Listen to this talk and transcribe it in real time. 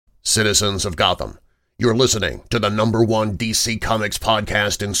citizens of Gotham. You're listening to the #1 DC Comics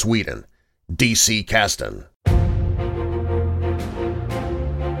podcast in Sweden, DC Kasten.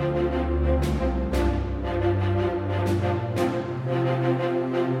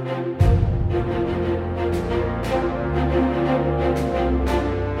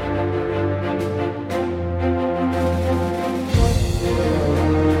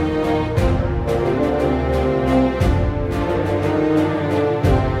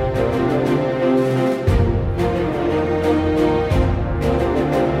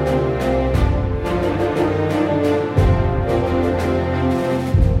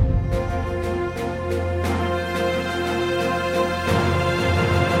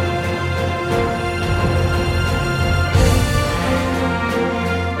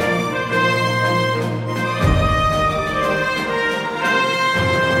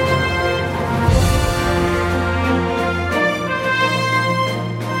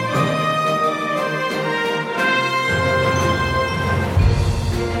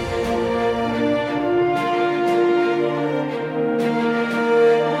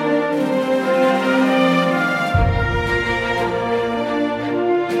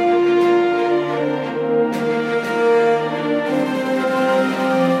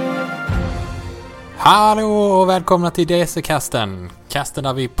 Hallå och välkomna till DC-kasten. Kasten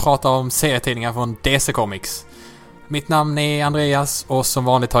där vi pratar om serietidningar från DC Comics. Mitt namn är Andreas och som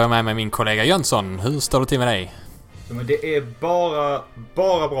vanligt har jag med mig min kollega Jönsson. Hur står det till med dig? Ja, men det är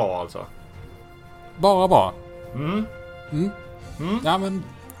bara bra alltså. Bara bra? Mm. Ja men...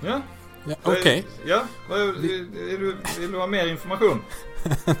 Ja. Okej. Ja, vill du ha mer information?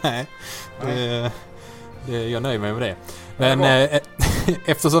 Nej, jag nöjer mig med det. Men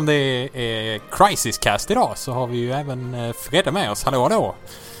eftersom det är Crisis Cast idag så har vi ju även Fredde med oss. Hallå.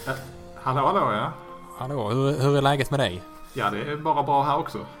 Hallå, ja. Hallå, hur är läget med dig? Ja, det är bara bra här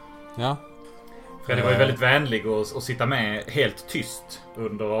också. Ja. Fredde var ju väldigt vänlig och sitta med helt tyst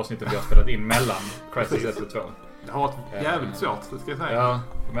under avsnittet vi har spelat in mellan Crisis 1 och 2. Det har varit jävligt svårt, det ska jag säga. Ja,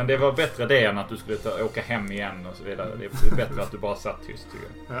 men det var bättre det än att du skulle åka hem igen och så vidare. Det är bättre att du bara satt tyst, tycker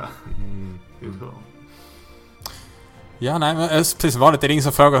jag. Ja, det är bra. Ja, nej, men precis vanligt är det ingen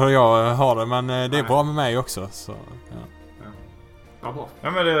som frågar hur jag har det, men det är bra med mig också. Så, Ja, bra.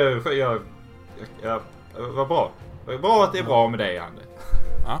 Ja, men vad bra. Det är bra att det är bra med dig, Andy.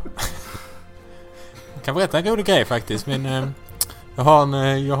 Ja. Jag kan berätta en rolig grej faktiskt. Jag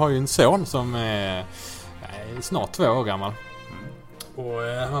har ju en son som är snart 2 år gammal. Och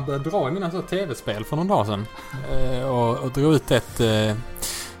han började dra i mina tv-spel för någon dag sedan. Och drog ut ett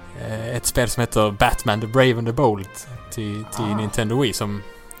spel som heter Batman the Brave and the Bold till Nintendo Wii, som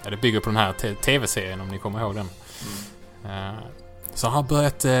det bygger på den här tv-serien, om ni kommer ihåg den. Så han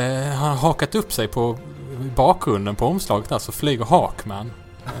har hakat upp sig på bakgrunden på omslaget där, så flyger Hawkman.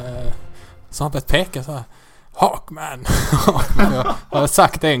 Så han börjat peka så här: Hawkman. Jag har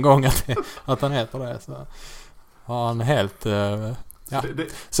sagt en gång att han heter det, så har han helt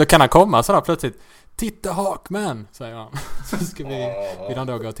så kan han komma så där plötsligt: titta Hawkman, säger han. Så ska vill han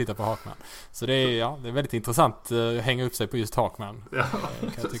då gå och titta på Hawkman. Så det är väldigt intressant att hänga upp sig på just Hawkman. Ja.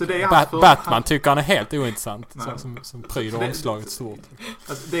 Så det är Batman tycker han är helt ointressant, som pryder omslaget stort.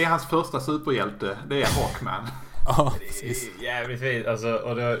 Alltså, det är hans första superhjälte, det är Hawkman. Ja, precis. Det är jävligt fint. Alltså,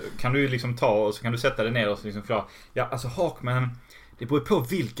 och då kan du liksom ta och så kan du sätta det ner och så liksom förklara. Ja, alltså Hawkman, det beror på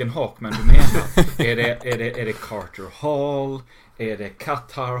vilken Hawkman du menar. är det Carter Hall? Är det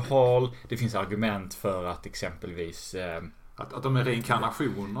Qatar Hall? Det finns argument för att exempelvis att de är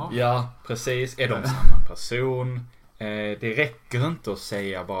reinkarnationer. Ja, precis. Är de samma person? Det räcker inte att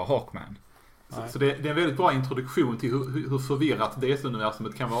säga bara Hawkman. Så det är en väldigt bra introduktion till hur förvirrat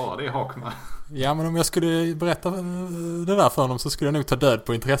DC-universumet kan vara. Det är Hawkman. Ja, men om jag skulle berätta det där för honom så skulle jag nog ta död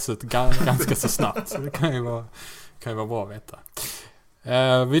på intresset ganska så snabbt. Så det kan ju vara bra att veta.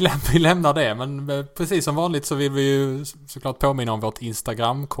 Vi lämnar det, men precis som vanligt så vill vi ju såklart påminna om vårt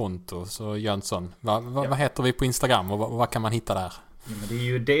Instagram-konto. Så Jönsson, vad heter vi på Instagram och vad kan man hitta där? Ja, men det är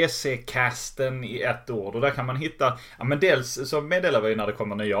ju DC-kasten i ett ord, och där kan man hitta, ja, men dels så meddelar vi när det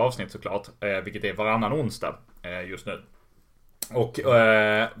kommer nya avsnitt såklart, vilket är varannan onsdag just nu.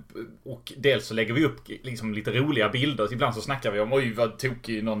 Och dels så lägger vi upp liksom lite roliga bilder. Ibland så snackar vi om oj vad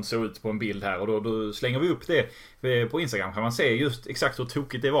tokig någon såg ut på en bild här, och då slänger vi upp det på Instagram. Kan man se just exakt hur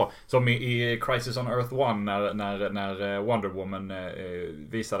tokigt det var. Som i Crisis on Earth 1 när Wonder Woman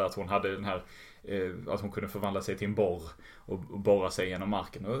visade att hon hade den här att hon kunde förvandla sig till en borr och borra sig genom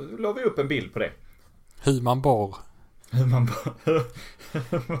marken. Och då la vi upp en bild på det. Hur man borr.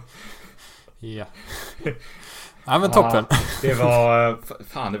 Ja. Ja, men toppen. Det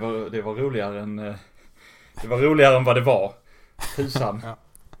var roligare än vad det var. Tusan. Ja.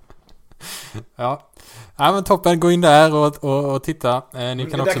 Ja, men toppen. Gå in där och titta. Ni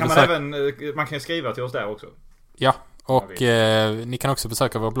kan också man kan skriva till oss där också. Ja, och ni kan också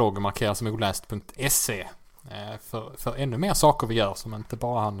besöka vår blogg och markera som oläst.se för ännu mer saker vi gör som inte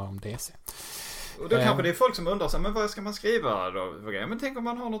bara handlar om DC. Och då kanske det är folk som undrar så, men vad ska man skriva då? Men tänk om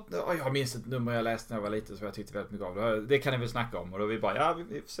man har något... jag minns ett nummer jag läste när jag var liten som jag tyckte väldigt mycket om. Det kan ni väl snacka om. Och då vi bara,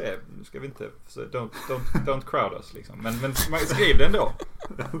 vi får se. Nu ska vi inte... Don't crowd us liksom. Men skriv det ändå.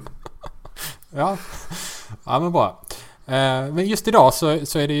 Ja, men bra. Men just idag så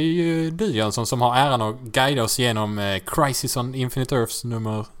är det ju du, Jönsson, som har äran att guida oss genom Crisis on Infinite Earths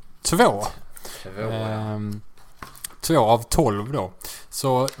nummer 2. 2 av 12 då.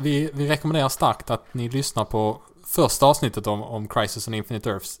 Så vi rekommenderar starkt att ni lyssnar på första avsnittet om Crisis on Infinite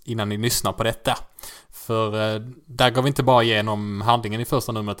Earths innan ni lyssnar på detta. För där går vi inte bara igenom handlingen i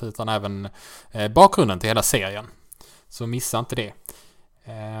första numret utan även bakgrunden till hela serien. Så missa inte det.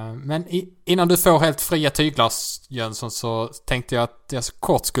 Men innan du får helt fria tyglar, Jönsson, så tänkte jag att jag så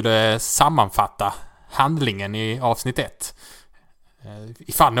kort skulle sammanfatta handlingen i avsnitt 1.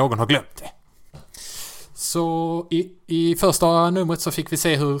 Ifall någon har glömt det. Så i första numret så fick vi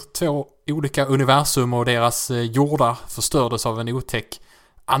se hur 2 olika universum och deras jordar förstördes av en otäck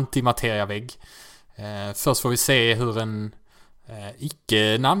antimateriavägg. Först får vi se hur en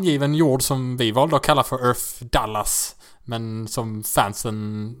icke namngiven jord som vi valde att kalla för Earth Dallas, men som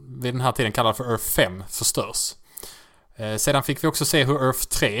fansen vid den här tiden kallar för Earth 5, förstörs. Sedan fick vi också se hur Earth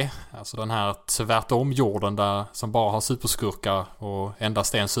 3, alltså den här tvärtom jorden där som bara har superskurkar och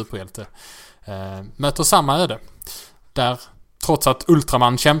endast är en superhjälte, möter samma öde. Där, trots att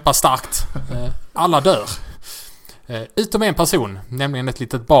Ultraman kämpar starkt, alla dör. Utom en person, nämligen ett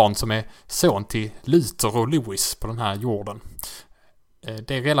litet barn som är son till Luther och Lewis på den här jorden.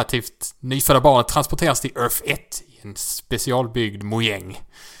 Det relativt nyfödda barnet transporteras till Earth 1 i en specialbyggd mojäng.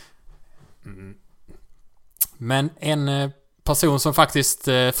 Men en person som faktiskt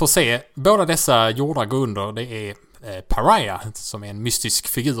får se båda dessa jordar gå under, det är Pariah, som är en mystisk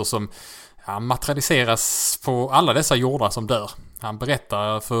figur som materialiseras på alla dessa jordar som dör. Han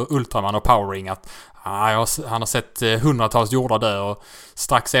berättar för Ultraman och Power Ring att han har sett hundratals jordar dö, och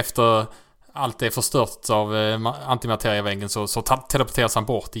strax efter allt är förstört av antimateriaväggen så teleporteras han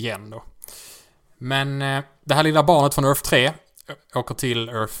bort igen då. Men det här lilla barnet från Earth 3 åker till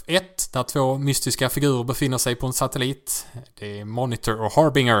Earth 1 där 2 mystiska figurer befinner sig på en satellit. Det är Monitor och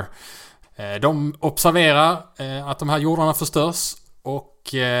Harbinger. De observerar att de här jordarna förstörs,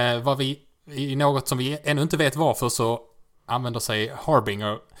 och vad vi i något som vi ännu inte vet varför så använder sig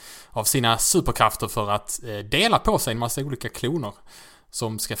Harbinger av sina superkrafter för att dela på sig en massa olika kloner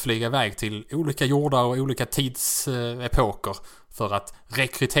som ska flyga iväg till olika jordar och olika tidsepoker för att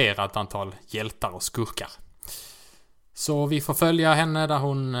rekrytera ett antal hjältar och skurkar. Så vi får följa henne där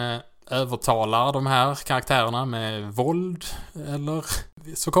hon övertalar de här karaktärerna med våld, eller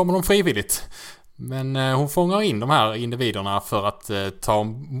så kommer de frivilligt. Men hon fångar in de här individerna för att ta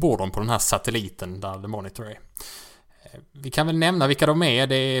ombord dem på den här satelliten där The Monitor är. Vi kan väl nämna vilka de är.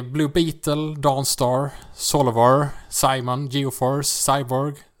 Det är Blue Beetle, Dawnstar, Solovar, Simon, Geoforce,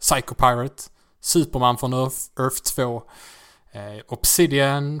 Cyborg, Psycho Pirate, Superman från Earth 2,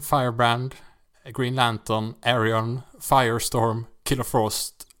 Obsidian, Firebrand, Green Lantern, Arion, Firestorm, Killer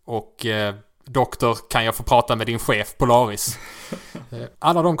Frost och Doktor, kan jag få prata med din chef Polaris.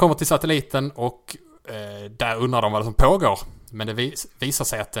 Alla de kommer till satelliten och där undrar de vad som pågår. Men det visar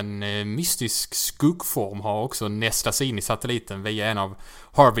sig att en mystisk skuggform har också nästlat sig in i satelliten via en av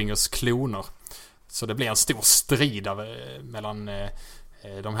Harbingers kloner. Så det blir en stor strid mellan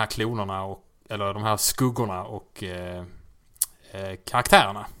de här klonerna eller de här skuggorna och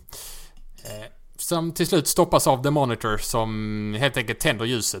karaktärerna. Som till slut stoppas av The Monitor, som helt enkelt tänder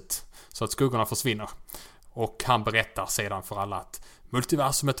ljuset så att skuggorna försvinner. Och han berättar sedan för alla att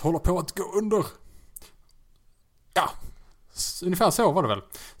multiversumet håller på att gå under. Ja, ungefär så var det väl.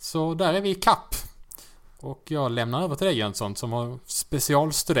 Så där är vi i kapp. Och jag lämnar över till dig, Jönsson, som har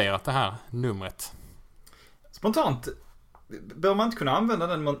specialstuderat det här numret. Spontant, bör man inte kunna använda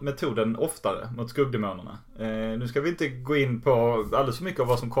den metoden oftare mot skuggdemonerna? Nu ska vi inte gå in på alldeles för mycket av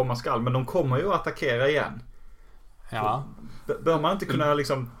vad som komma skall, men de kommer ju att attackera igen. Ja. Bör man inte kunna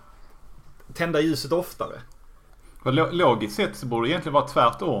liksom tända ljuset oftare? Logiskt sett så borde det egentligen vara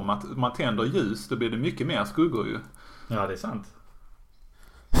tvärtom. Att man tänder ljus, då blir det mycket mer skuggor ju. Ja, det är sant.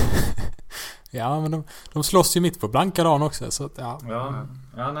 Ja, men de slåss ju mitt på blanka dagen också, så att, ja.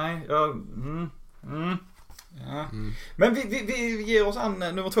 Men vi ger oss an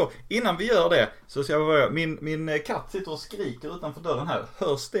nummer 2. Innan vi gör det så ska jag börja. Min katt sitter och skriker utanför dörren här.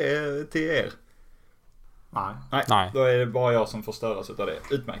 Hörs det till er? Nej. Då är det bara jag som får störas utav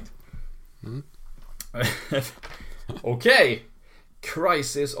det. Utmärkt. Okej.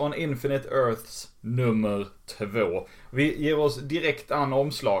 Crisis on Infinite Earths nummer 2. Vi ger oss direkt an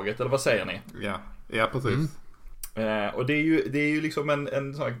omslaget, eller vad säger ni? Ja precis. Och det är ju liksom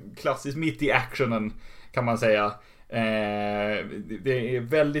en sån här klassisk mitt i actionen, kan man säga. Det är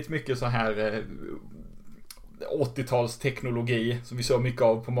väldigt mycket så här 80-talsteknologi som vi såg mycket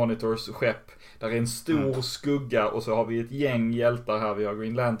av på Monitors skepp. Där är en stor skugga och så har vi ett gäng hjältar här. Vi har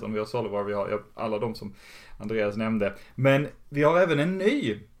Green Lantern, vi har Solivar, vi har alla de som Andreas nämnde. Men vi har även en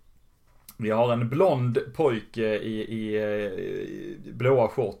ny. Vi har en blond pojke i blåa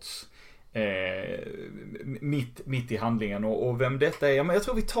shorts. Mitt i handlingen. Och vem detta är, men jag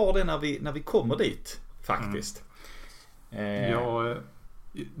tror vi tar det när vi kommer dit faktiskt.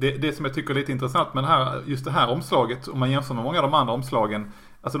 Det som jag tycker är lite intressant med just det här omslaget, om man jämför med många av de andra omslagen,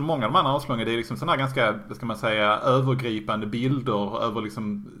 alltså många av de andra omslagen, det är liksom sådana här ganska, vad ska man säga, övergripande bilder över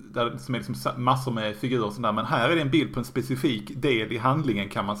liksom, där, som är liksom massor med figurer och sådär, men här är det en bild på en specifik del i handlingen,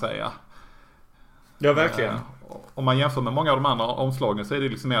 kan man säga. Ja, verkligen. Om man jämför med många av de andra omslagen så är det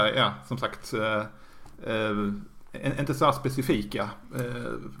liksom mer, som sagt, inte så specifika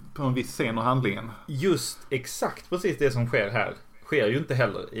på en viss scen och handlingen. Just exakt precis det som sker här sker ju inte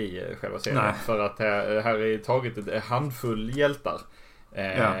heller i själva serien. Nej. För att här är taget en handfull hjältar.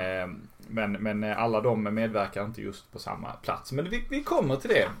 Men alla de medverkar inte just på samma plats. Men vi kommer till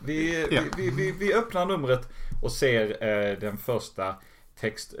det. Vi öppnar numret och ser den första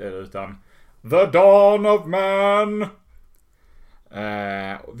textrutan. The Dawn of Man.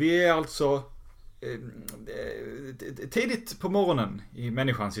 Vi är alltså tidigt på morgonen i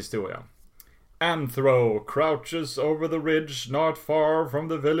människans historia. Anthro crouches over the ridge not far from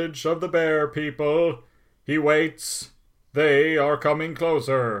the village of the bear people. He waits. They are coming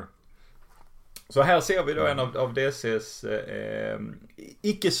closer. Så här ser vi då en av DCs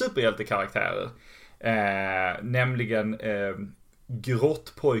icke-superhjältekaraktärer. Nämligen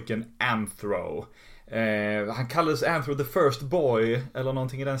grottpojken Anthro. Han kallades Anthro the First Boy eller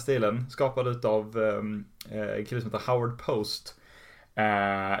någonting i den stilen. Skapad utav en kille som heter Howard Post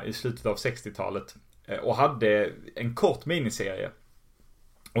i slutet av 60-talet. Och hade en kort miniserie.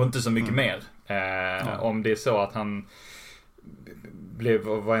 Och inte så mycket mer. Om det är så att han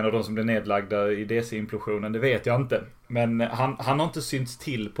var en av de som blev nedlagda i DC-implosionen, det vet jag inte. Men han har inte synts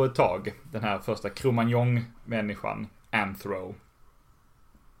till på ett tag. Den här första Cro-Magnon-människan, Anthro.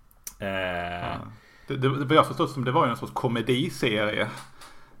 Det jag förstått som det var en sorts komediserie.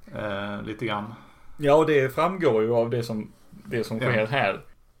 Lite grann. Ja, och det framgår ju av det som sker här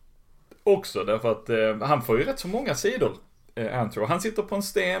också. Därför att han får ju rätt så många sidor, Anthro. Han sitter på en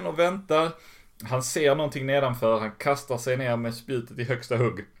sten och väntar. Han ser någonting nedanför. Han kastar sig ner med spjutet i högsta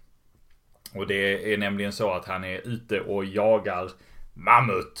hugg. Och det är nämligen så att han är ute och jagar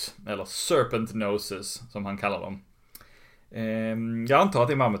mammut. Eller serpent noses, som han kallar dem. Jag antar att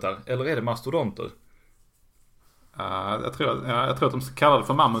det är mammutar. Eller är det mastodonter? Jag tror att de kallar det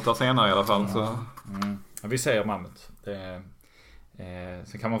för mammutar senare i alla fall. Så. Vi säger mammut.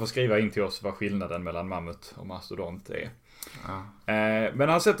 Sen kan man få skriva in till oss vad skillnaden mellan mammut och mastodont är. Men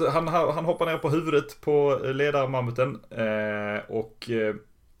han hoppar ner på huvudet på ledarmammuten. Och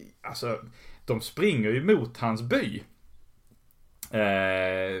alltså, de springer ju mot hans by.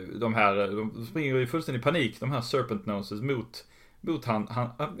 De springer ju fullständigt i panik, de här serpent noses, mot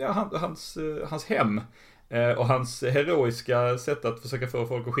hans hem. Och hans heroiska sätt att försöka få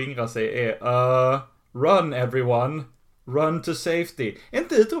folk att skingra sig är run everyone, run to safety.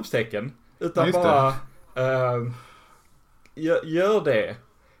 Inte utropstecken, utan just bara gör det.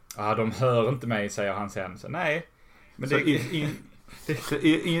 De hör inte mig, säger han sen. Så nej. Men det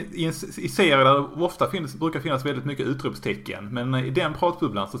i serier där det ofta brukar finnas väldigt mycket utropstecken, men i den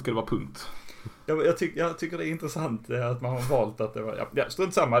pratbubblan så ska det vara punkt. Jag tycker det är intressant att man har valt att det var... Ja,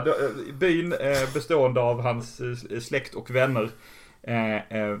 strunt samma. Byn bestående av hans släkt och vänner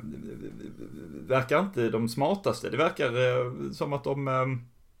verkar inte de smartaste. Det verkar som att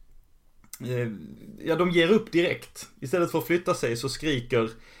de ger upp direkt. Istället för att flytta sig så skriker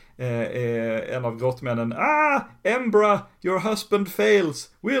en av grottmännen: Embra, your husband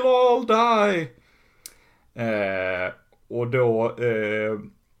fails. We'll all die. Och då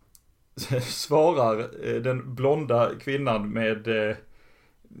svarar den blonda kvinnan med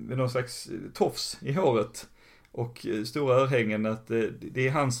någon slags tofs i håret och stora örhängen att det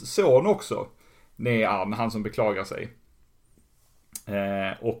är hans son också. Nej, han som beklagar sig.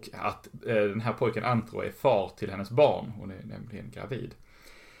 Och att den här pojken Anthro är far till hennes barn. Hon är nämligen gravid.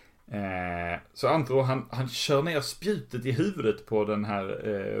 Så Anthro han kör ner spjutet i huvudet på den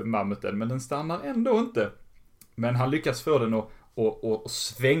här mammuten, men den stannar ändå inte. Men han lyckas få den och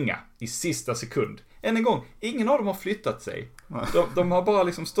svänga i sista sekund. Än en gång, ingen av dem har flyttat sig. De har bara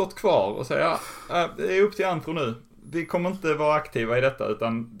liksom stått kvar och säger det är upp till Antro nu. Vi kommer inte vara aktiva i detta,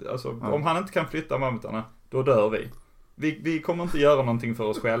 utan alltså, om han inte kan flytta mammutarna, då dör vi. Vi kommer inte göra någonting för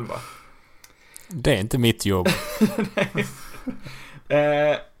oss själva. Det är inte mitt jobb.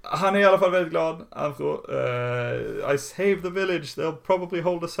 Han är i alla fall väldigt glad, Antro. I saved the village. They'll probably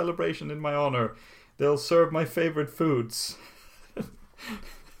hold a celebration in my honor. They'll serve my favorite foods.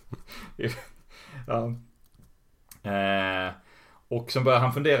 Och så börjar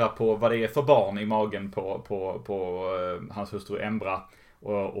han fundera på vad det är för barn i magen på hans hustru Embra.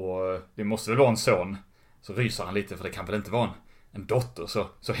 Och det måste väl vara en son. Så ryser han lite, för det kan väl inte vara en dotter.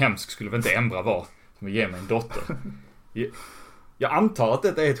 Så hemsk skulle väl inte Embra vara som vill ge mig en dotter. Jag antar att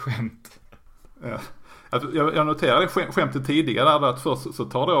detta är ett skämt. Ja. Jag noterade skämtet tidigare där att först så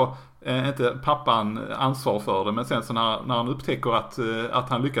tar då inte pappan ansvar för det, men sen så när han upptäcker att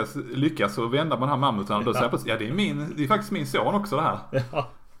han lyckas så vänder man här mammuten och då säger han, det är faktiskt min son också det här.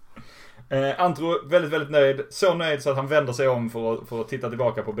 Ja. Antro väldigt, väldigt nöjd. Så nöjd så att han vänder sig om för att titta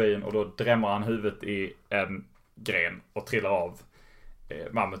tillbaka på byn, och då drämmer han huvudet i en gren och trillar av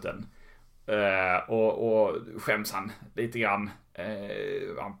mammuten. Och skäms han lite grann.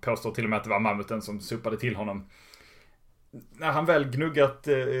 Han påstår till och med att det var mammuten som suppade till honom. När han väl gnuggat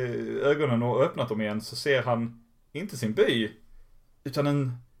ögonen och öppnat dem igen, så ser han inte sin by,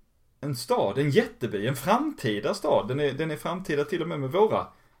 utan en stad, en jätteby, en framtida stad. Den är framtida till och med våra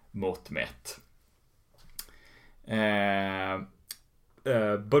mått mätt.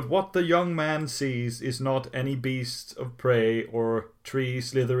 But what the young man sees is not any beast of prey or tree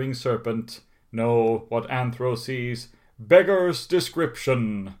slithering serpent. No, what Anthro sees, beggar's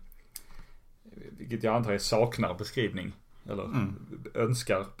description. Vilket jag antar saknar beskrivning. Eller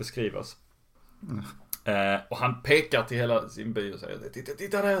önskar beskrivas. Och han pekar till hela sin by och säger,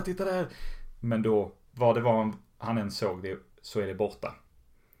 titta där. Men då, vad det var han än såg det, så är det borta.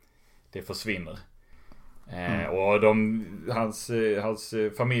 Det försvinner. Och hans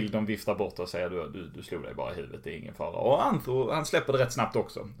familj, de viftar bort och säger, du slog dig bara i huvudet, det är ingen fara. Och han släpper det rätt snabbt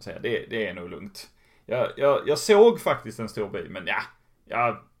också och säger, det är nog lugnt. Jag såg faktiskt en stor by, men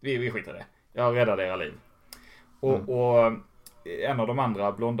vi skiter det. Jag räddade era liv. Och en av de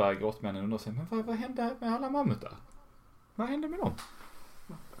andra blonda grottmännen undrar sig, men vad hände med alla mammutar? Vad hände med dem?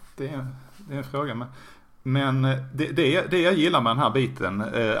 Det är en fråga, men det jag gillar med den här biten,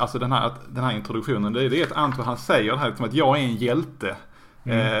 alltså den här introduktionen, det är att Antro, han säger det här liksom att jag är en hjälte.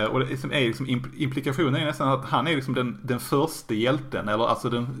 Och det är liksom implikationen är nästan att han är liksom den första hjälten, eller alltså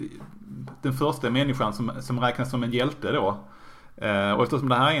den första människan som räknas som en hjälte då. Och eftersom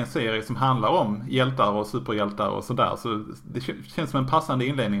det här är en serie som handlar om hjältar och superhjältar och sådär, så det känns som en passande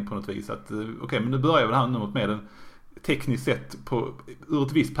inledning på något vis att okej, men nu börjar vi det här numret med den tekniskt sett ur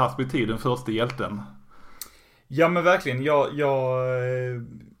ett visst perspektiv den första hjälten. Ja, men verkligen. Jag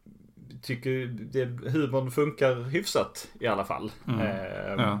tycker humorn funkar hyfsat i alla fall.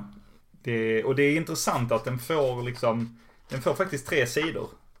 Och det är intressant att den får faktiskt 3 sidor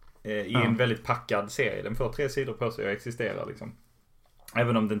i en väldigt packad serie. Den får 3 sidor på sig att existera liksom.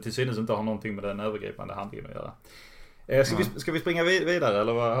 Även om den till synes inte har någonting med den övergripande handlingen att göra. Ska vi springa vidare,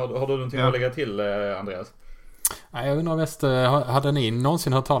 eller har du någonting att lägga till, Andreas? Jag undrar mest, hade ni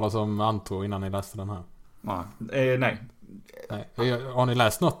någonsin hört talas om Antro innan ni läste den här? Nej. Har ni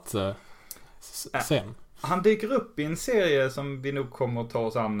läst något sen? Han dyker upp i en serie som vi nog kommer att ta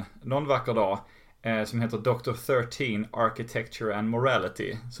oss an någon vacker dag, som heter Dr. 13 Architecture and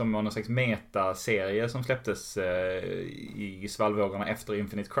Morality, som var någon slags metaserie som släpptes i svallvågorna efter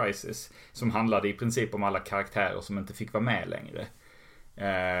Infinite Crisis, som handlade i princip om alla karaktärer som inte fick vara med längre.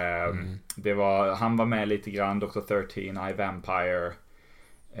 Han var med lite grann, Dr. 13, I, Vampire,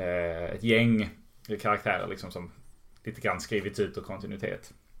 ett gäng karaktärer liksom som lite grann skrivits ut ur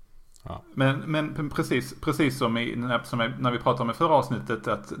kontinuitet. Ja. Men precis som när vi pratade om i förra avsnittet,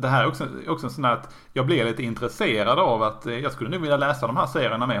 att det här är också sån att jag blev lite intresserad av att jag skulle nog vilja läsa de här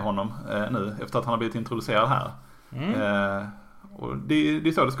serierna med honom nu efter att han har blivit introducerad här. Och det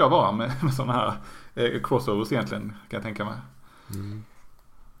är så det ska vara med såna här crossovers egentligen, kan jag tänka mig.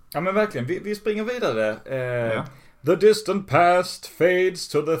 Ja, men verkligen, vi springer vidare. The distant past fades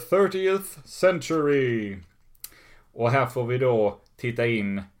to the 30th century. Och här får vi då titta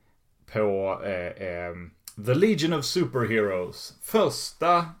in på The Legion of Superheroes.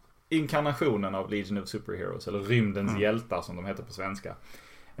 Första inkarnationen av Legion of Superheroes, eller rymdens hjältar som de heter på svenska.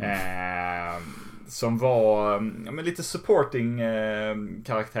 Som var lite supporting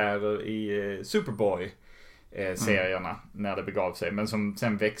karaktärer i Superboy serierna när det begav sig, men som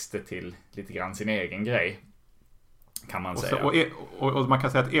sen växte till lite grann sin egen grej. kan man säga. Och man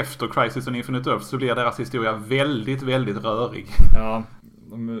kan säga att efter Crisis on Infinite Earths så blir deras historia väldigt, väldigt rörig. Ja,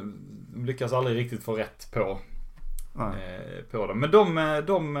 de lyckas aldrig riktigt få rätt på dem. Men de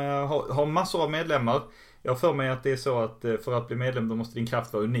har massor av medlemmar. Jag för mig att det är så att för att bli medlem då måste din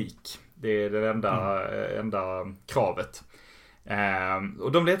kraft vara unik. Det är det enda kravet.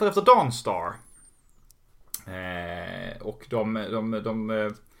 Och de letar efter Dawnstar. Och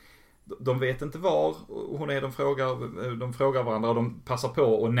de vet inte var hon är. De frågar varandra och de passar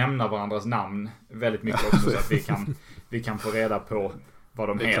på att nämna varandras namn väldigt mycket också så att vi kan få reda på vad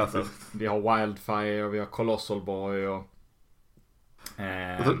de heter. Klassiskt. Vi har Wildfire, vi har Colossal Boy och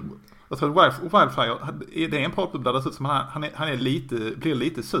jag tror att Wildfire, det är en pratbubbla där som han blir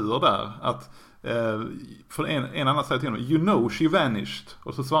lite sur där. Att för en annan säger till honom, you know she vanished.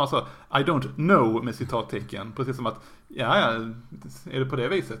 Och så svarar han så, I don't know med citattecken. Precis som att, ja, är det på det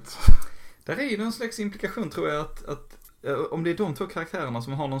viset? Där är ju någon slags implikation tror jag att om det är de två karaktärerna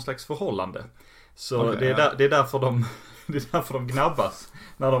som har någon slags förhållande. Så okay, det är därför de gnabbas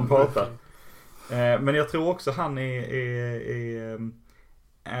när de pratar. Men jag tror också han är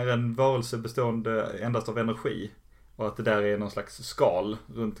en varelse bestående endast av energi. Och att det där är någon slags skal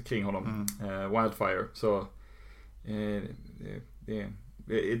runt omkring honom. Wildfire. Så det är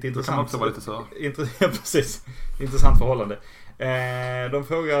ett intressant... kan man också vara lite så. Ja, precis. Intressant förhållande. De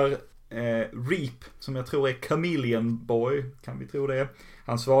frågar Reap, som jag tror är Chameleon Boy. Kan vi tro det?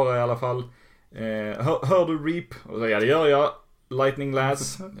 Han svarar i alla fall. Hör du Reap? Och så, ja, det gör jag. Lightning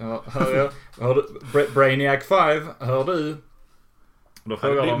Lass. Ja, hör jag. Hör du Brainiac 5? Hör du? Då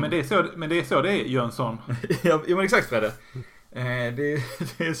frågar de... men det är så det är, Jönsson. Ja, men exakt, Fredde. Det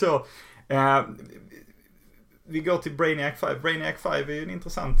är så. Vi går till Brainiac 5. Brainiac 5 är ju en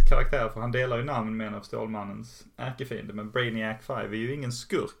intressant karaktär för han delar ju namn med en av Stålmannens ärkefiende. Men Brainiac 5 är ju ingen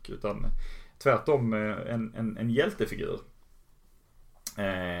skurk utan tvärtom en hjältefigur.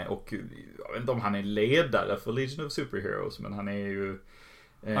 Och jag vet inte om han är ledare för Legion of Superheroes, men han är ju...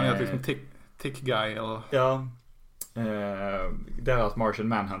 han är liksom tick guy eller... Ja. Deras Martian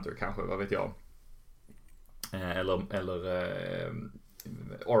Manhunter kanske, vad vet jag. Eller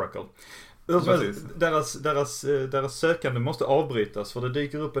Oracle. Deras sökande måste avbrytas för det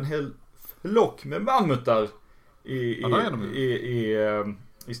dyker upp en hel flock med mammutar i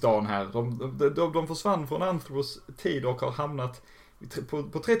stan här. De försvann från Anthros tid och har hamnat på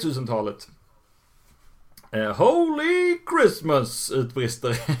 3000-talet. Holy Christmas,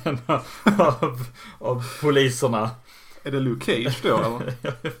 utbrister en av poliserna. Är det Luke Cage då eller?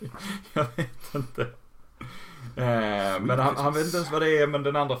 Jag vet inte. Men han vet inte ens vad det är. Men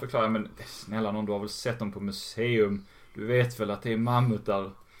den andra förklarar, men snälla någon, du har väl sett dem på museum. Du vet väl att det är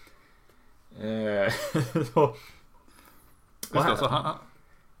mammutar.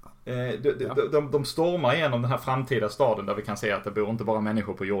 De stormar igenom den här framtida staden där vi kan se att det bor inte bara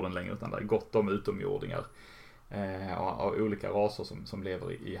människor på jorden längre utan det är gott om utomjordingar av olika raser som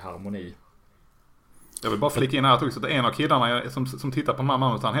lever i harmoni. Jag vill bara flika in här också att en av killarna som tittar på den här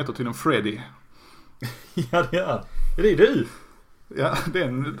mammutan, han heter tydligen Freddy. Ja, det är. Det är du. Ja, det är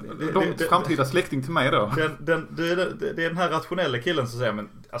en framtida släkting till mig då. Det är den här rationella killen som säger, men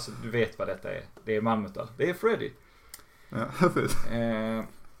alltså du vet vad detta är. Det är mammutar. Det är Freddy. Ja, precis.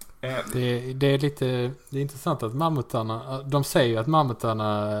 Det är intressant att mammutarna, de säger ju att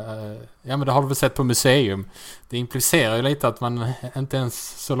mammutarna, ja men det har du väl sett på museum. Det implicerar ju lite att man inte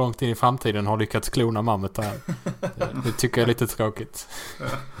ens så långt in i framtiden har lyckats klona mammutar. Det tycker jag är lite tråkigt.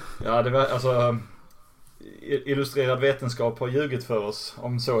 Ja, det var alltså illustrerad vetenskap har ljugit för oss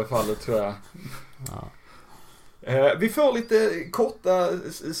om så är fallet, tror jag. Ja. Vi får lite korta,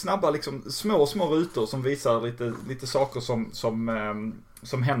 snabba, liksom små rutor som visar lite saker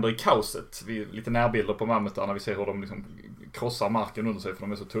som händer i kaoset. Lite närbilder på mammutarna. Vi ser hur de liksom krossar marken under sig för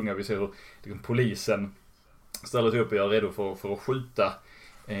de är så tunga. Vi ser hur liksom, polisen ställer sig upp och gör redo för att skjuta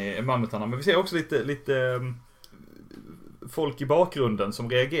mammutarna. Men vi ser också lite folk i bakgrunden som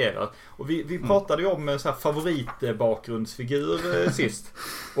reagerar. Och vi pratade ju om så här favoritbakgrundsfigur sist.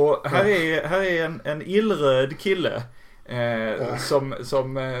 Och här är en illröd kille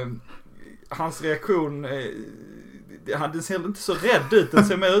som hans reaktion han ser inte så rädd ut. Den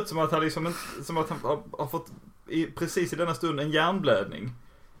ser mer ut som att han liksom har fått precis i denna stund en hjärnblödning.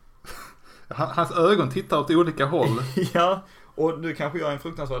 Hans ögon tittar åt olika håll. Ja. Och nu kanske jag är en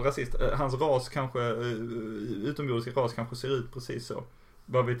fruktansvärd rasist. Hans ras kanske, utomjordiska ras kanske ser ut precis så.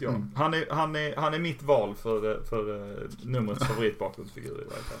 Vad vet jag. Han är mitt val för numrets favoritbakgrundsfigur i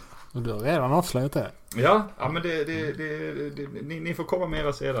varje fall. Och du har redan avslöjat det. Ja men ni får komma med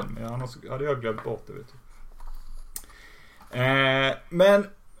era sedan. Annars hade jag glömt bort det, vet du. Men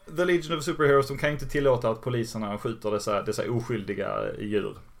The Legion of Superheroes, de kan inte tillåta att poliserna skjuter dessa oskyldiga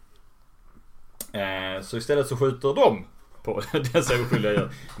djur. Så istället så skjuter de på dessa oskyldiga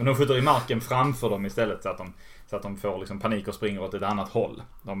djur. Men de skjuter i marken framför dem istället, så att de får liksom panik och springer åt ett annat håll.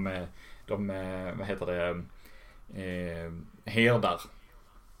 De vad heter det,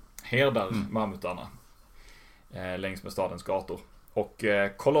 herdar mammutarna längs med stadens gator. Och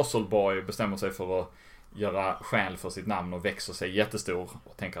Colossal Boy bestämmer sig för att göra skäl för sitt namn och växer sig jättestor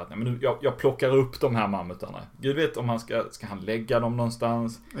och tänker att nej, men jag plockar upp de här mammutarna. Gud vet om han ska han lägga dem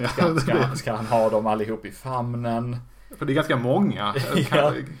någonstans, ska han ha dem allihop i famnen. För det är ganska många.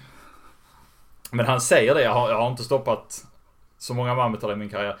 Ja. Men han säger det, jag har inte stoppat så många mammutar i min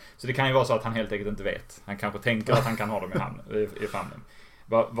karriär. Så det kan ju vara så att han helt enkelt inte vet. Han kanske tänker att han kan ha dem i famnen.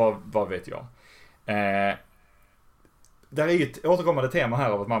 Vad vet jag? Där är ju ett återkommande tema här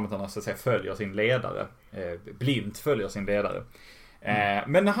av att mammutarna så att säga följer sin ledare. Blint följer sin ledare.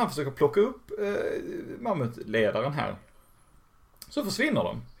 Men när han försöker plocka upp mammutledaren här, så försvinner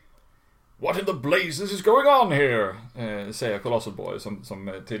de. What in the blazes is going on here? Säger Colossal Boy,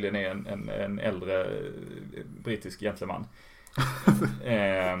 som tydligen är en äldre brittisk gentleman.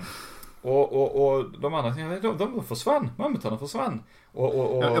 Och de andra, de försvann. Mammutarna försvann.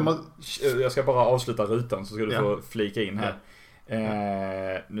 Och jag ska bara avsluta rutan så ska du få flika in här.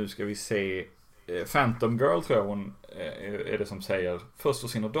 Nu ska vi se. Phantom Girl tror jag hon är det som säger. Först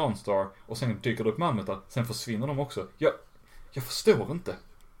försvinner Dawnstar och sen dyker det upp mammutar. Sen försvinner de också. Jag förstår inte.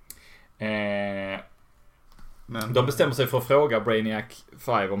 De bestämmer sig för att fråga Brainiac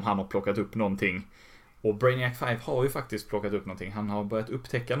 5 om han har plockat upp någonting. Och Brainiac 5 har ju faktiskt plockat upp någonting. Han har börjat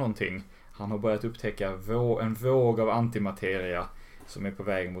upptäcka någonting. Han har börjat upptäcka en våg av antimateria som är på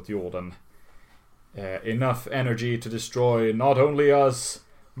väg mot jorden. Enough energy to destroy not only us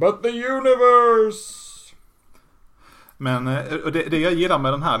but the universe. Men det jag gillar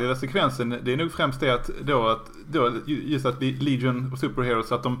med den här lilla sekvensen, det är nog främst det att just att Legion och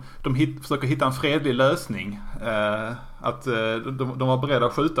Superheroes, att de försöker hitta en fredlig lösning. Att de var beredda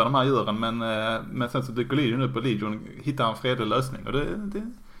att skjuta de här djuren, men sen så dyker Legion upp och Legion hittar en fredlig lösning. Och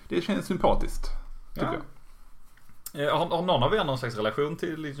det känns sympatiskt, tycker jag. Har någon av er någon slags relation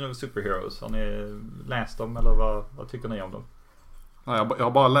till Legion of Superheroes? Har ni läst dem eller vad tycker ni om dem? Jag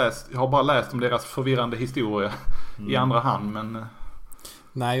har bara läst om deras förvirrande historia i andra hand, men...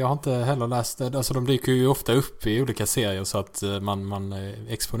 Nej, jag har inte heller läst det. Alltså de dyker ju ofta upp i olika serier så att man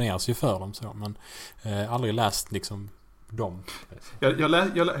exponeras ju för dem så. Men aldrig läst liksom dem. Jag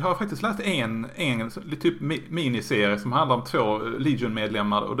har faktiskt läst en typ miniserie som handlar om 2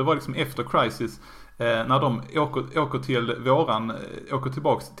 Legion-medlemmar. Och det var liksom efter Crisis, när de åker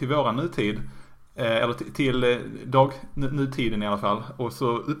tillbaks till våran nutid. Eller till nutiden i alla fall.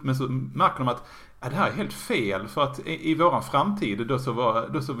 Men så märker de att det här är helt fel, för att i våran framtid då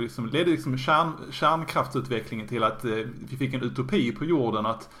så liksom, ledde liksom kärnkraftsutvecklingen till att vi fick en utopi på jorden,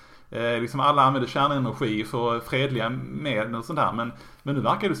 att liksom alla använde kärnenergi för fredliga medel och sånt där. Men nu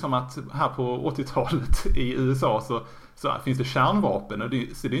verkar det som att här på 80-talet i USA så finns det kärnvapen, och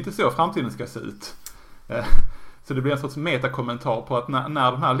så det är inte så framtiden ska se ut. Så det blir en sorts metakommentar på att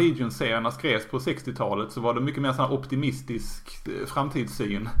när de här Legion-serierna skrevs på 60-talet så var det mycket mer sån här optimistisk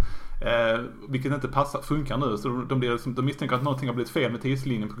framtidssyn. Vilket inte funkar nu. Så de misstänker att någonting har blivit fel med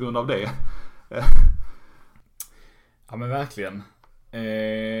tidslinjen på grund av det. Ja, men verkligen.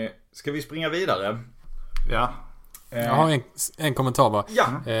 Ska vi springa vidare? Ja. Jag har en kommentar bara. Ja.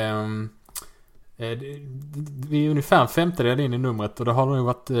 Vi är ungefär 50 in i numret och det har nog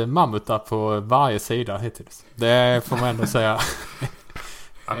varit mammutar på varje sida hittills. Det får man ändå säga.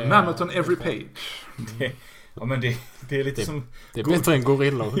 Mammut on every page. Men det är lite som... Det är bättre än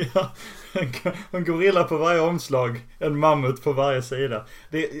gorillor. Ja, en gorilla på varje omslag, en mammut på varje sida.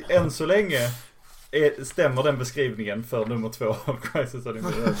 Än så länge stämmer den beskrivningen för nummer 2 av Crisis on the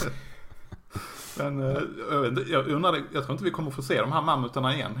Universe. Men jag tror inte vi kommer få se de här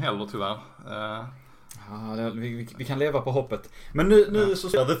mammutarna igen heller, tyvärr. Vi kan leva på hoppet. Men nu så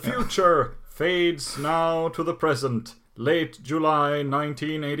säger the future fades now to the present. Late July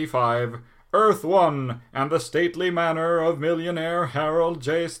 1985. Earth 1 and the stately manner of millionaire Harold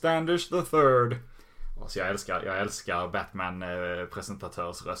J. Standish III. Alltså jag älskar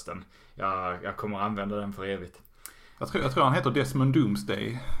Batman-presentatörsrösten. Jag kommer använda den för evigt. Jag tror han heter Desmond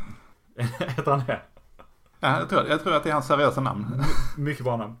Doomsday. Heter han det? Ja, jag tror att det är hans seriösa namn. Mycket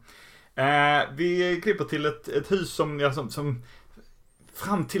bra namn. Vi klipper till ett hus som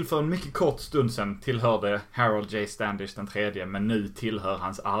fram till för en mycket kort stund sedan tillhörde Harold J. Standish den tredje, men nu tillhör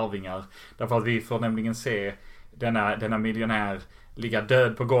hans arvingar. Därför att vi får nämligen se denna miljonär ligga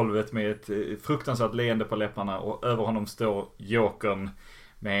död på golvet med ett fruktansvärt leende på läpparna, och över honom står Jokern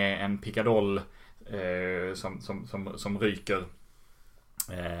med en pickadoll som ryker.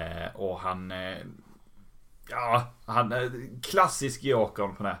 Och han klassisk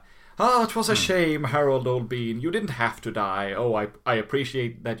Jokern på det. It was a shame, Harold Old Bean. You didn't have to die. Oh, I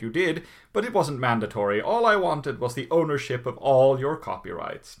appreciate that you did, but it wasn't mandatory. All I wanted was the ownership of all your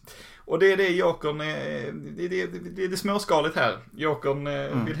copyrights. Och det är det Jokern, det är det småskaligt här. Jokern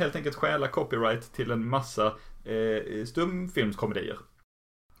vill helt enkelt stjäla copyright till en massa stumfilmskomedier.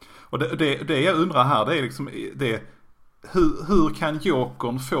 Och det jag undrar här, det är liksom det. Hur kan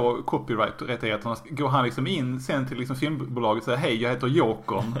Jokern få copyright-rättigheterna? Går han liksom in sen till liksom filmbolaget och säger hej, jag heter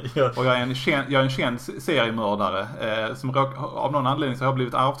Jokern och jag är en känd seriemördare som av någon anledning så har jag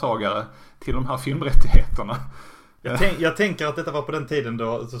blivit arvtagare till de här filmrättigheterna. Jag tänker att detta var på den tiden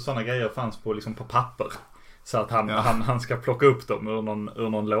då sådana grejer fanns på, liksom på papper. Så att han ska plocka upp dem ur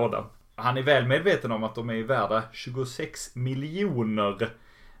någon låda. Han är väl medveten om att de är värda 26 miljoner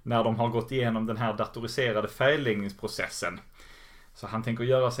när de har gått igenom den här datoriserade färgläggningsprocessen. Så han tänker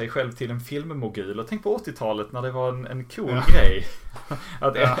göra sig själv till en filmmogul. Och tänk på 80-talet när det var en cool grej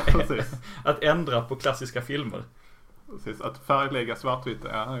att ändra på klassiska filmer. Precis, att färglägga svartvitt.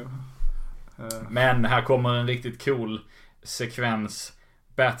 Men här kommer en riktigt cool sekvens.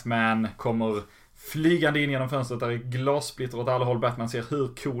 Batman kommer flygande in genom fönstret där är glassplitter åt alla håll. Batman ser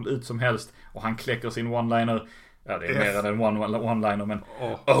hur cool ut som helst och han kläcker sin one-liner. Ja, det är mer än en one-liner, men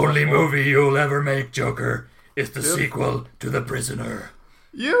only movie you'll ever make, Joker, is the sequel to The Prisoner.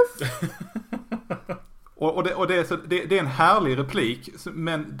 Yes! och det är en härlig replik,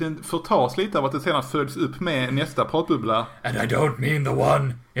 men den förtas lite av att det sedan följs upp med nästa pratbubbla. And I don't mean the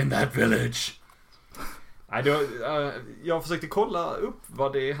one in that village. Jag försökte kolla upp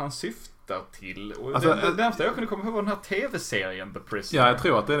vad det är han syftar till. Och alltså, det närmsta jag kunde komma ihåg var den här tv-serien The Prisoner. Ja, jag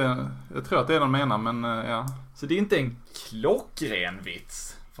tror att det är den menar, men ja. Så det är inte en klockren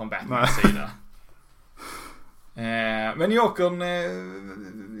vits från Batmans sida. Men Jokern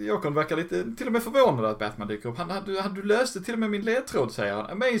verkar lite till och med förvånad att Batman dyker upp. Du löste till och med min ledtråd, säger han.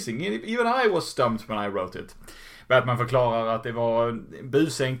 Amazing, even I was stumped when I wrote it. Batman förklarar att det var en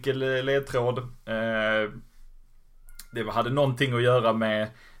busenkel ledtråd. Det hade någonting att göra med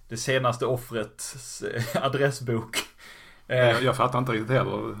det senaste offrets adressbok. Jag fattar inte riktigt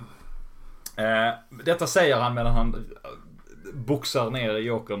heller. Detta säger han medan han boxar ner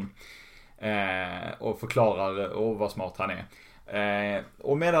Jokern och förklarar vad smart han är.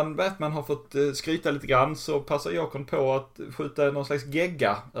 Och medan Batman har fått skryta lite grann så passar Jokern på att skjuta någon slags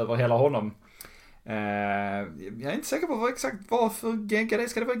gegga över hela honom. Jag är inte säker på exakt varför gegga det.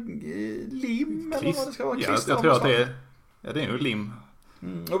 Ska det vara lim eller vad det ska vara? Jag tror att det är ju lim.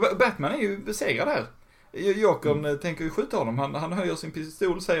 Och Batman är ju besegrad här. Jokern tänker ju skjuta honom. Han höjer sin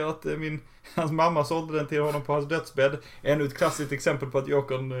pistol och säger att hans mamma sålde den till honom på hans dödsbädd. Ännu ett klassiskt exempel på att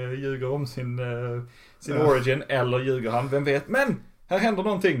Jokern ljuger om sin origin. Eller ljuger han, vem vet. Men här händer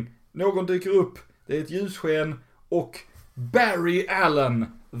någonting. Någon dyker upp. Det är ett ljussken. Och Barry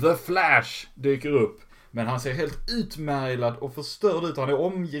Allen, The Flash, dyker upp. Men han ser helt utmärglad och förstörd ut. Han är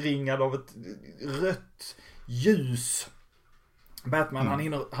omringad av ett rött ljus. Batman,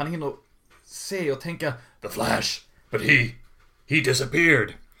 han hinner se och tänka The Flash, but he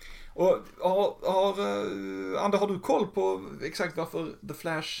disappeared. Och har du koll på exakt varför The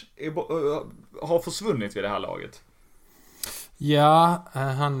Flash har försvunnit vid det här laget? Ja,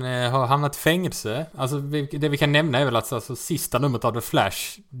 han har hamnat i fängelse. Alltså det vi kan nämna är väl att alltså, sista numret av The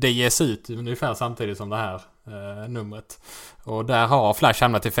Flash, det ges ut ungefär samtidigt som det här numret. Och där har Flash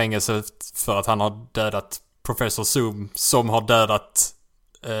hamnat i fängelse för att han har dödat Professor Zoom, som har dödat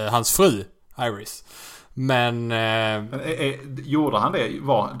hans fru Iris. Men gjorde han det?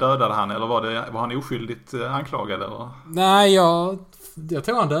 Dödade han eller var han oskyldigt anklagad eller? Nej, jag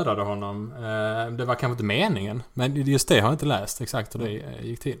tror han dödade honom. Det var kanske inte meningen, men just det har jag inte läst exakt hur det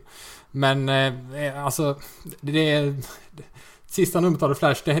gick till. Men alltså sista numret av The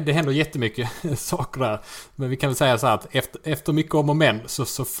Flash, det händer jättemycket saker där. Men vi kan väl säga så här att efter mycket om och men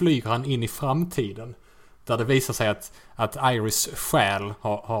så flyger han in i framtiden. Där det visar sig att Iris själ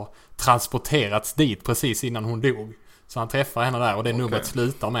har transporterats dit precis innan hon dog. Så han träffar henne där och det numret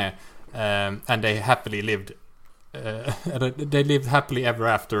slutar med and they happily lived they lived happily ever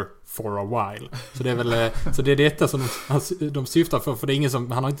after for a while. Så det är väl så det är detta som de syftar för det är ingen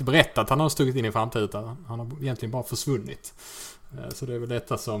som, han har inte berättat att han har stuckit in i framtiden. Han har egentligen bara försvunnit. Så det är väl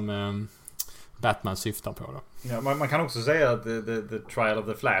detta som Batman syftar på då. Ja, man kan också säga att the Trial of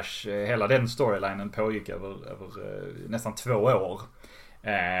the Flash, hela den storylinen pågick över nästan 2 år.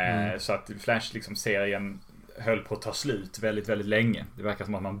 Så att Flash liksom serien höll på att ta slut väldigt, väldigt länge. Det verkar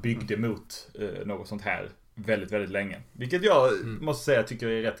som att man byggde mot något sånt här väldigt, väldigt länge. Vilket jag måste säga tycker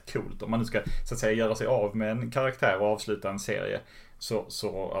är rätt coolt. Om man nu ska så att säga göra sig av med en karaktär och avsluta en serie.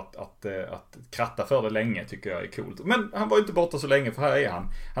 Så att kratta för det länge tycker jag är coolt. Men han var inte borta så länge, för här är han.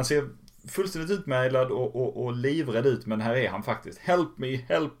 Han ser fullständigt utmärglad och livrädd ut, men här är han faktiskt. Help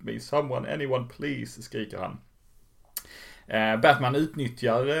me, someone, anyone please, skriker han. Batman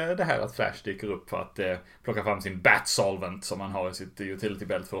utnyttjar det här att Flash dyker upp för att plocka fram sin Bat Solvent som han har i sitt utility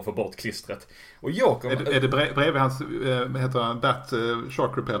belt för att få bort klistret. Och Joker... Är det bredvid hans, heter han, Bat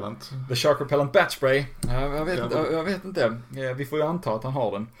Shark Repellent? The Shark Repellent Bat Spray. Jag vet inte. Vi får ju anta att han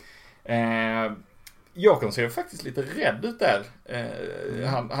har den. Joker ser faktiskt lite rädd ut där.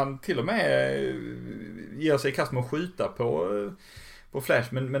 Han till och med ger sig i kast med att skjuta på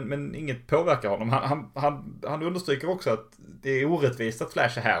Flash, men inget påverkar honom. Han understryker också att det är orättvist att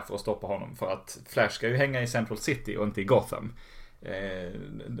Flash är här för att stoppa honom, för att Flash ska ju hänga i Central City och inte i Gotham.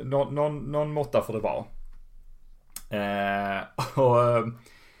 Någon måtta får det vara.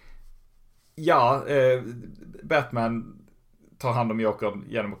 Batman tar hand om Joker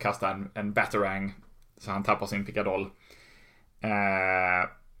genom att kasta en batarang så han tappar sin pickadoll.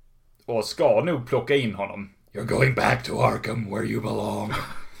 Och ska nog plocka in honom. You're going back to Arkham where you belong.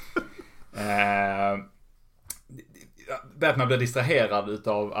 Batman blir distraherad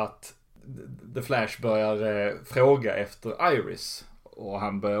utav att The Flash börjar fråga efter Iris. Och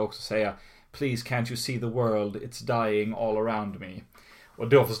han börjar också säga Please can't you see the world, it's dying all around me. Och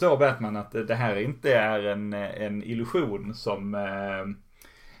då förstår Batman att det här inte är en illusion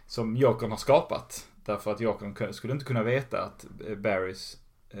som Jokern har skapat. Därför att Jokern skulle inte kunna veta att Barrys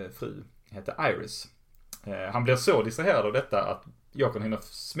fru heter Iris. Han blir så distraherad av detta att Jokern hinner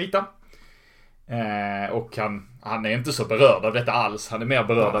smita. Och han är inte så berörd av detta alls. Han är mer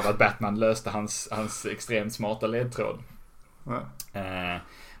berörd av att Batman löste hans extremt smarta ledtråd.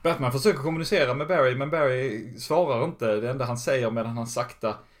 Batman försöker kommunicera med Barry, men Barry svarar inte. Det enda han säger medan han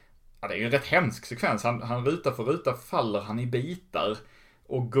sakta... Ja, det är ju en rätt hemsk sekvens. Han ruta för ruta faller han i bitar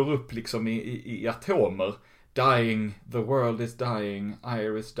och går upp liksom i atomer. Dying, the world is dying,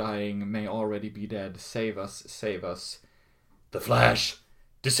 Iris dying, may already be dead, save us. The Flash,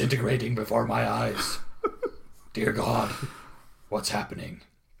 disintegrating before my eyes. Dear God, what's happening?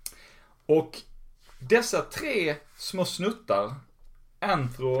 Och dessa 3 små snuttar,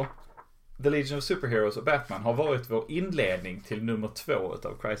 Anthro, The Legion of Superheroes och Batman, har varit vår inledning till nummer 2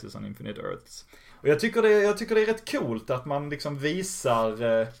 av Crisis on Infinite Earths. Och jag tycker det är rätt coolt att man liksom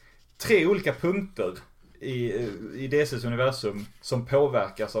visar 3 olika punkter i DCs universum som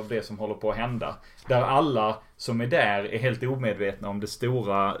påverkas av det som håller på att hända. Där alla som är där är helt omedvetna om det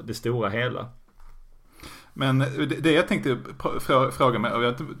stora hela. Men det jag tänkte fråga mig, och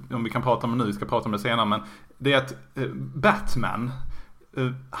jag vet inte om vi kan prata om det nu, vi ska prata om det senare, men det är att Batman,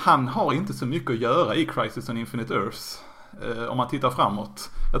 han har inte så mycket att göra i Crisis on Infinite Earths om man tittar framåt.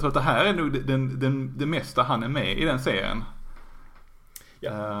 Jag tror att det här är nog det mesta han är med i den serien.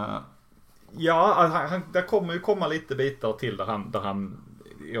 Det kommer ju komma lite bitar till där han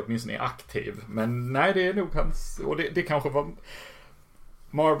åtminstone är aktiv. Men nej, det är nog hans... Och det kanske var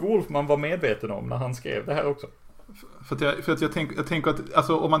Marv Wolfman var medveten om när han skrev det här också. För att jag tänker att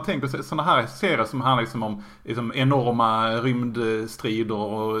alltså, om man tänker sig sådana här serier som handlar liksom om liksom enorma rymdstrider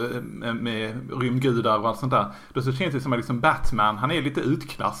och med rymdgudar och allt sånt där, då så känns det som att liksom Batman, han är lite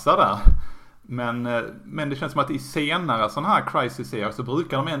utklassad där. Men det känns som att i senare sådana här crisis-serier så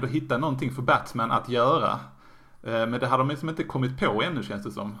brukar de ändå hitta någonting för Batman att göra. Men det hade de liksom inte kommit på ännu, känns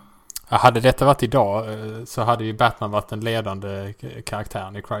det som. Ja, hade detta varit idag så hade ju Batman varit den ledande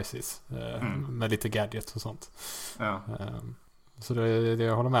karaktären i Crisis. Med lite gadgets och sånt. Ja. Så det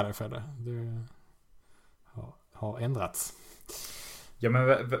jag håller med dig för det. Det har ändrats. Ja, men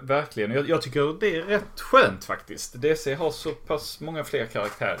verkligen. Jag tycker det är rätt skönt faktiskt. DC har så pass många fler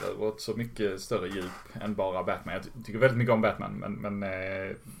karaktärer och så mycket större djup än bara Batman. Jag tycker väldigt mycket om Batman, men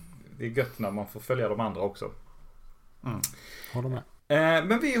det är gött när man får följa de andra också. Håller med.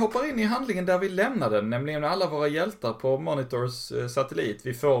 Men vi hoppar in i handlingen där vi lämnade, nämligen alla våra hjältar på Monitors satellit.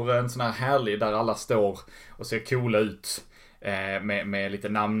 Vi får en sån här härlig där alla står och ser coola ut. Med lite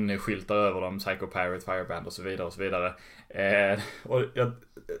namnskyltar över dem, Psycho Pirate, Fireband och så vidare och så vidare. Och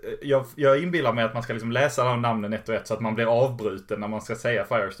jag inbillar mig att man ska liksom läsa de namnen ett och ett så att man blir avbruten när man ska säga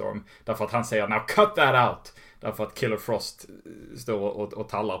Firestorm. Därför att han säger now cut that out. Därför att Killer Frost står och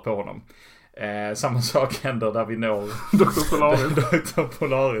tallar på honom. Samma sak händer där vi når Dr.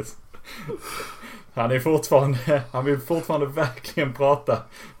 Polaris. Han vill fortfarande verkligen prata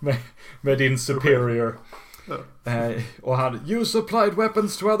med din superior. Och han, you supplied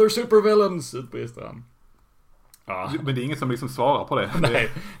weapons to other supervillains, utbrister han. Ja. Men det är ingen som liksom svarar på det. Nej,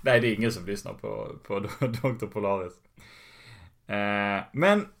 det är ingen som lyssnar på Dr. Polaris.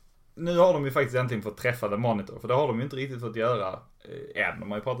 Men nu har de ju faktiskt äntligen fått träffa The Monitor. För det har de ju inte riktigt fått göra än.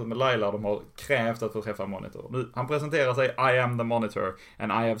 De har ju pratat med Laila och de har krävt att få träffa Monitor. Nu, han presenterar sig: I am the Monitor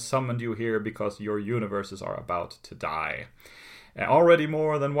and I have summoned you here because your universes are about to die. Already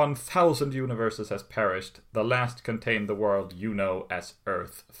more than 1000 universes has perished. The last contained the world you know as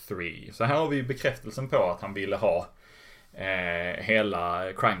Earth 3. Så här har vi bekräftelsen på att han ville ha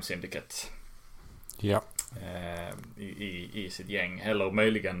hela Crime Syndicate. Ja. I sitt gäng. Eller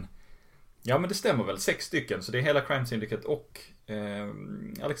möjligen... Ja, men det stämmer väl. 6 stycken. Så det är hela Crime Syndicate och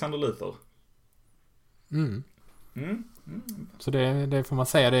Alexander Luthor. Så det får man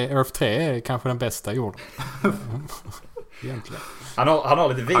säga. Earth 3 är kanske den bästa jorden. Egentligen. Han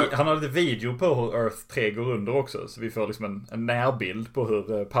har lite video på hur Earth 3 går under också. Så vi får liksom en närbild på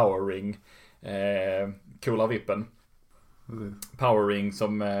hur Power Ring coolar vippen. Power Ring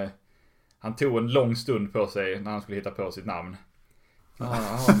som... han tog en lång stund på sig när han skulle hitta på sitt namn.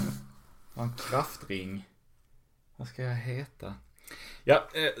 En kraftring. Vad ska jag heta? Ja,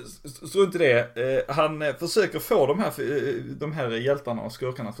 strunt i det. Han försöker få de här hjältarna och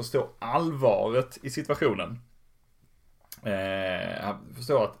skurkarna att förstå allvaret i situationen. Han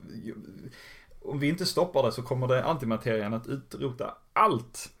förstår att om vi inte stoppar det så kommer det antimaterian att utrota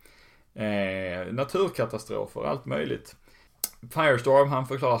allt. Naturkatastrofer, allt möjligt. Firestorm, han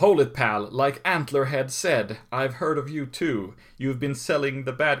förklarar: Hold it, pal. Like Antlerhead said, I've heard of you too. You've been selling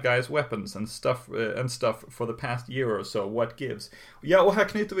the bad guys weapons and stuff for the past year or so. What gives? Ja, och här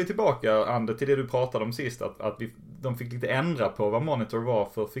knyter vi tillbaka, Ander, till det du pratade om sist. Att de fick lite ändra på vad Monitor var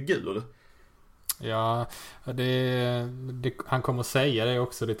för figur. Ja, han kommer säga det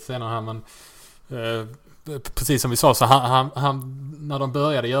också lite senare här, men precis som vi sa så han när de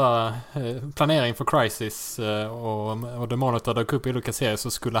började göra planering för Crisis och The Monitor dök upp i olika serier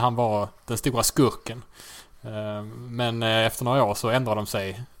så skulle han vara den stora skurken. Men efter några år så ändrar de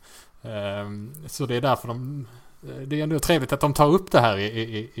sig. Så det är därför det är ändå trevligt att de tar upp det här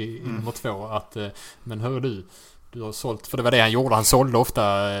i nummer 2 att men hör du har sålt, för det var det han gjorde. Han sålde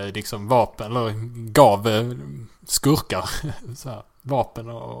ofta liksom vapen eller gav skurkar så här, vapen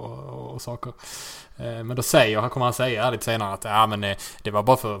och saker. Men då kommer han säga lite senare att det var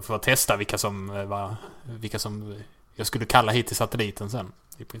bara för att testa vilka som jag skulle kalla hit till satelliten sen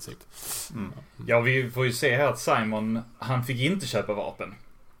i princip. Ja, vi får ju se här att Simon, han fick inte köpa vapen.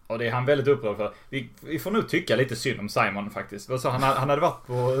 Och det är han väldigt upprörd för. Vi får nog tycka lite synd om Simon faktiskt. Så han hade varit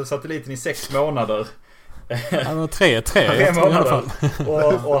på satelliten i 6 månader. Han var 3 månader.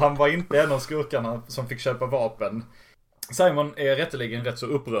 Och han var inte en av skurkarna som fick köpa vapen. Simon är rätteligen rätt så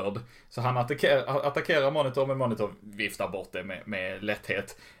upprörd. Så han attackerar Monitor, men Monitor viftar bort det med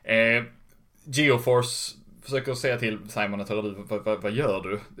lätthet. Geoforce försöker säga till Simon att vad gör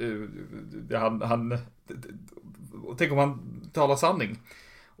du? Tänk om han talar sanning.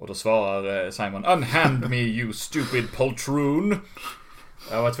 Och då svarar Simon: Unhand me, you stupid poltroon.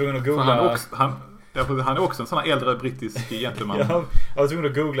 Jag var tvungen att googla. Han är också en sån här äldre brittisk gentleman. Jag var tvungen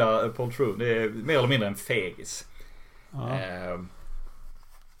att googla poltroon. Det är mer eller mindre en fegis.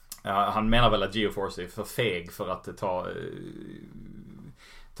 Han menar väl att Geoforce är för feg för att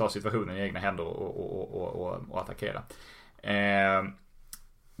ta situationen i egna händer och attackera.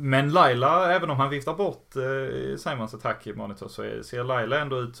 Men Laila, även om han viftar bort Simons attack i Monitor, så ser Laila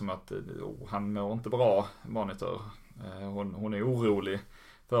ändå ut som att han mår inte bra, Monitor. Hon är orolig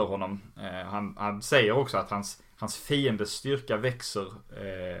för honom. Han säger också att hans fiendes styrka växer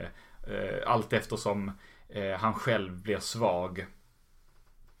allt eftersom han själv blir svag.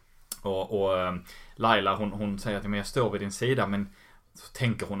 Och Laila, hon säger att jag står vid din sida, men så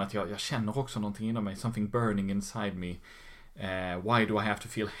tänker hon att jag känner också någonting inom mig, something burning inside me. Why do I have to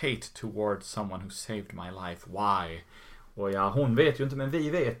feel hate towards someone who saved my life? Why? Och ja, hon vet ju inte, men vi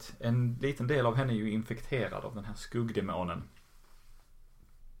vet. En liten del av henne är ju infekterad av den här skuggdemonen.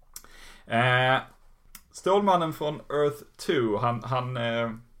 Stålmannen från Earth 2,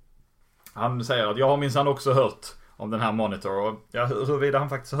 han säger att jag har minsann också hört om den här Monitor. Och ja, huruvida han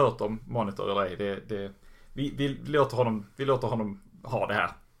faktiskt har hört om Monitor eller ej, vi låter honom ha det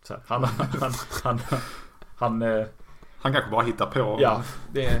här. Så han kanske bara hittar på. Ja,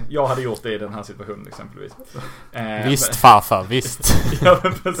 jag hade gjort det i den här situationen exempelvis. Visst farfar, visst. Ja,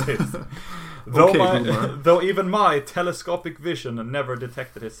 men precis. Though even my telescopic vision never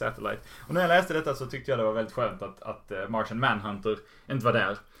detected his satellite. Och när jag läste detta så tyckte jag det var väldigt skönt att Martian Manhunter inte var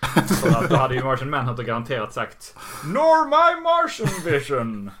där. För att då hade ju Martian Manhunter garanterat sagt: Nor my Martian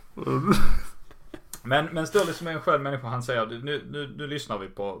vision. Men Sturley som är en skön människa, han säger nu lyssnar vi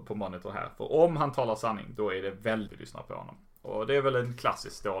på Monitor här. För om han talar sanning, då är det väldigt lyssna på honom. Och det är väl en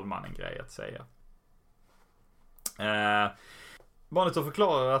klassisk Stålmannen-grej att säga. Monitor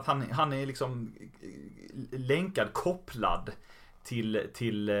förklarar att han är liksom länkad, kopplad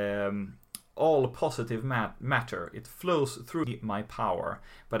till all positive matter. It flows through my power.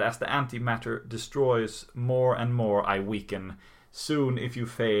 But as the antimatter destroys more and more I weaken. Soon if you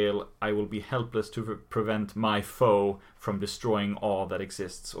fail I will be helpless to prevent my foe from destroying all that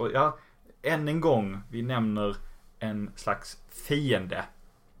exists. Och ja, än en gång vi nämner en slags fiende.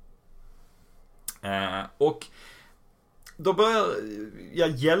 Och då börjar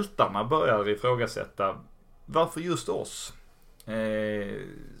hjältarna börjar ifrågasätta varför just oss.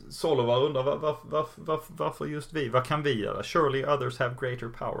 Solovar undrar varför just vi? Vad kan vi göra? Surely others have greater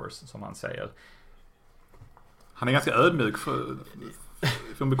powers, som han säger. Han är ganska ödmjuk för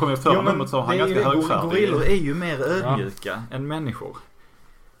om vi kommer förra numret så har han ganska högfärdig. Gorillor är ju mer ödmjuka än människor.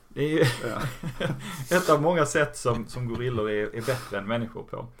 Det är ju ett av många sätt som gorillor är bättre än människor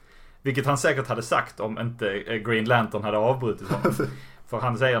på. Vilket han säkert hade sagt om inte Green Lantern hade avbrutit honom. För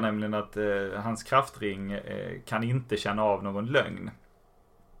han säger nämligen att hans kraftring kan inte känna av någon lögn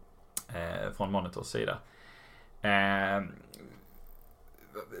från Monitors sida.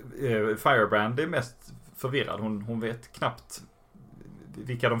 Firebrand är mest förvirrad. Hon vet knappt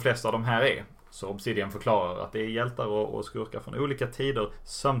vilka de flesta av de här är. Så Obsidian förklarar att det är hjältar och skurkar från olika tider,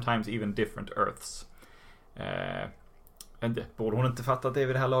 sometimes even different earths. Borde hon inte fatta att det är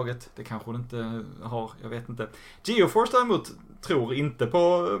vid det här laget? Det kanske hon inte har, jag vet inte. Geoforce däremot tror inte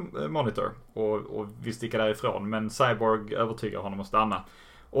på Monitor och vill sticka därifrån, men Cyborg övertygar honom att stanna.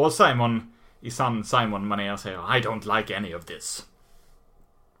 Och Simon i sann Simon-manér säger I don't like any of this.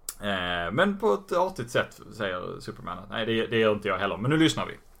 Men på ett artigt sätt säger Superman att nej, det gör inte jag heller, men nu lyssnar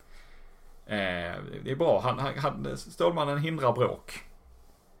vi. Det är bra, Stålmannen hindrar bråk.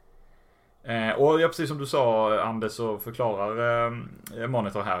 Och precis som du sa, Anders, så förklarar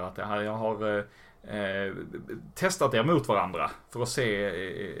Monitor här att jag har testat er mot varandra för att se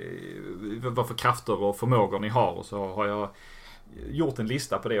vad för krafter och förmågor ni har, och så har jag gjort en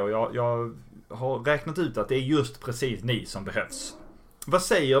lista på det, och jag har räknat ut att det är just precis ni som behövs. Vad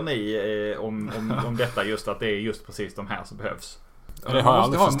säger ni om detta, just att det är just precis de här som behövs? Det har jag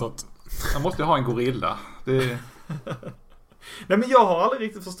aldrig förstått. Man måste ha en gorilla. Nej, men jag har aldrig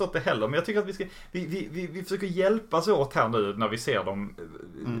riktigt förstått det heller. Men jag tycker att vi försöker hjälpas åt här nu när vi ser dem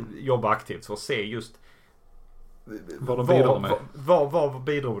jobba aktivt, för att se just vad de bidrar med. Vad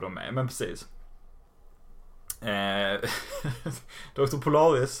bidrar de med? Men precis. Dr.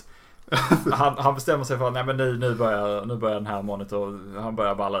 Polaris han bestämmer sig för att nej, men nu börjar den här Monitor, han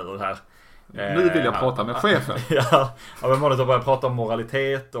börjar balla ur här. Nu vill jag prata med chefen. Ja, men Monitor börjar prata om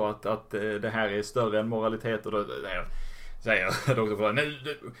moralitet och att det här är större än moralitet, och då säger Dr. Polaris,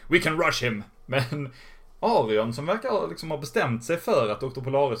 we can rush him. Men Arion, som verkar liksom ha bestämt sig för att Dr.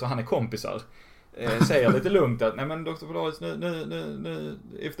 Polaris och han är kompisar, säger lite lugnt att nej, men Dr. Polaris, nu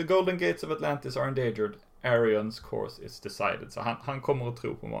if the golden gates of Atlantis are endangered, Arions course is decided. Så han kommer att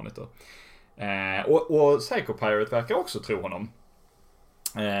tro på Monitor. Och Psycho Pirate verkar också tro honom.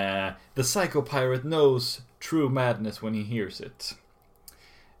 The Psycho Pirate knows true madness when he hears it.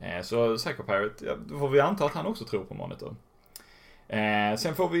 Så Psycho Pirate, då får vi anta att han också tror på Monitor.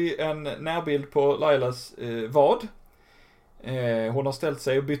 Sen får vi en närbild på Lylas vad. Hon har ställt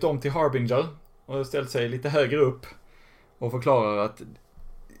sig och bytt om till Harbinger och har ställt sig lite högre upp och förklarar att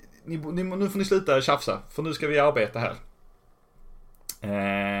nu får ni sluta tjafsa, för nu ska vi arbeta här.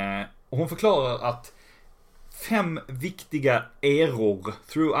 Och hon förklarar att 5 viktiga eror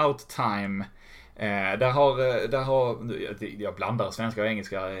throughout time. Där har jag blandar svenska och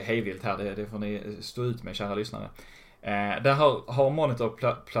engelska hejvilt här, det får ni stå ut med, kära lyssnare. Där har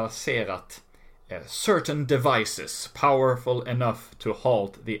Monitor placerat certain devices powerful enough to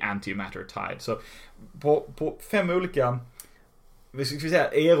halt the antimatter tide. Så på 5 olika, vi ska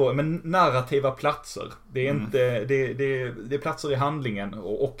säga eror, men narrativa platser. Det är inte det är platser i handlingen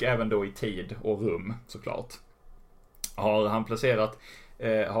och även då i tid och rum, såklart.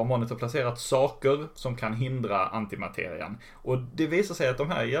 Har Monitor placerat saker som kan hindra antimaterian. Och det visar sig att de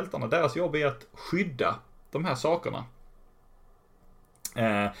här hjältarna, deras jobb är att skydda de här sakerna.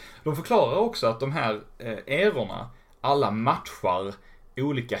 De förklarar också att de här erorna alla matchar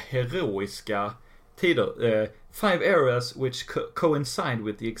olika heroiska tider. 5 eras which coincide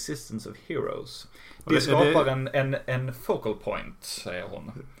with the existence of heroes. Det skapar en focal point, säger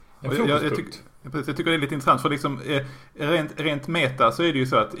hon. En fokuspunkt. Jag tycker det är lite intressant för liksom, rent meta så är det ju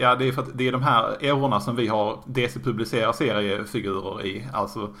så att det är för att det är de här erorna som vi har DC publicerar seriefigurer i.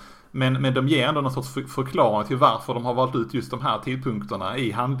 Alltså, men de ger ändå någon sorts förklaring till varför de har valt ut just de här tidpunkterna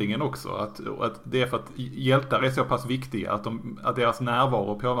i handlingen också. Att det är för att hjältar är så pass viktiga att deras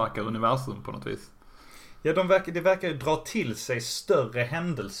närvaro påverkar universum på något vis. Ja, det verkar ju dra till sig större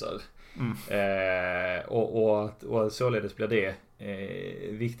händelser. Och således blir det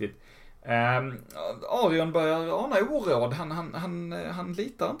viktigt. Arion börjar ana oråd. Han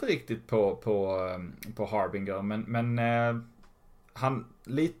litar inte riktigt på Harbinger, men han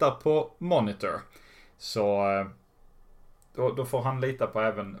litar på Monitor. Så då får han lita på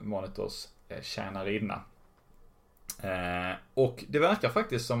även Monitors tjänarinna. Och det verkar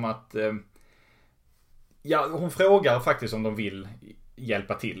faktiskt som att hon frågar faktiskt om de vill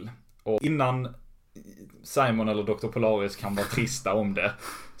hjälpa till. Och innan Simon eller Dr. Polaris kan vara trista om det,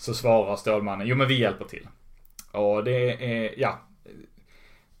 så svarar Stålmannen: jo, men vi hjälper till. Och det är,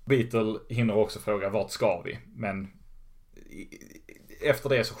 Beetle hinner också fråga: vart ska vi? Men efter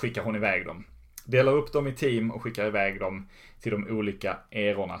det så skickar hon iväg dem. Delar upp dem i team och skickar iväg dem till de olika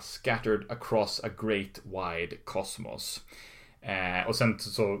erorna scattered across a great wide cosmos. Och sen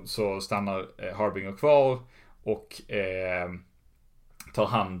så stannar Harbinger kvar och tar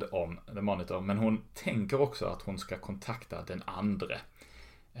hand om The Monitor. Men hon tänker också att hon ska kontakta den andre.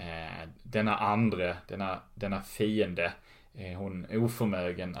 Denna fiende. Hon är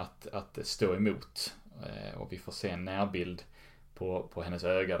oförmögen att stå emot. Och vi får se en närbild på hennes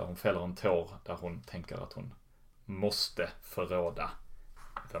öga där hon fäller en tår, där hon tänker att hon måste förråda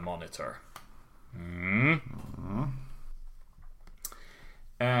The Monitor.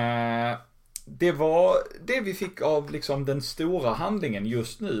 Det var det vi fick av liksom den stora handlingen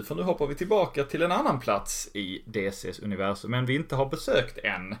just nu. För nu hoppar vi tillbaka till en annan plats i DCs universum, men vi inte har besökt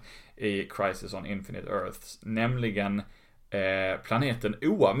än i Crisis on Infinite Earths, nämligen planeten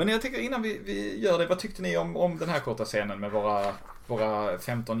Oa. Men jag tycker innan vi gör det, vad tyckte ni om den här korta scenen med våra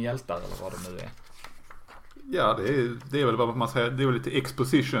 15 hjältar eller vad det nu är? Ja, det är väl vad man säger, det är väl lite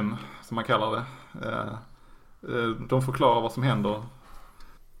exposition som man kallar det. De förklarar vad som händer.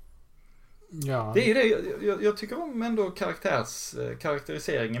 Ja. Det är det. Jag tycker om ändå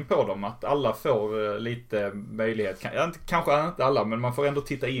karaktäriseringen på dem, att alla får lite möjlighet. Kanske inte alla, men man får ändå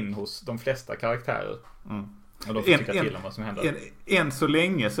titta in hos de flesta karaktärer. Och då får tycka till om vad som händer. Än så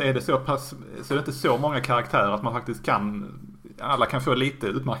länge så är det så är det inte så många karaktärer att man faktiskt alla kan få lite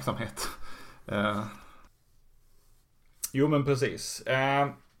uppmärksamhet. Jo, men precis.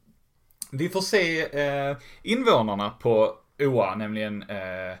 Vi får se invånarna på Oa, nämligen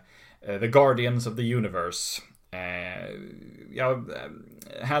The Guardians of the Universe.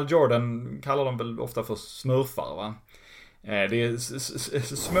 Hal Jordan kallar dem väl ofta för smurfar, va? Det är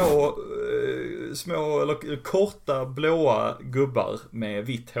små eller korta blåa gubbar med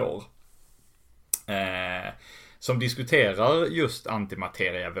vitt hår. Som diskuterar just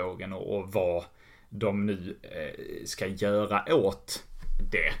antimateriavågen och vad de nu ska göra åt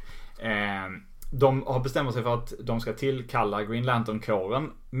det. De har bestämt sig för att de ska tillkalla Green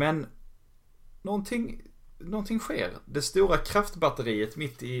Lantern-kåren, men någonting sker. Det stora kraftbatteriet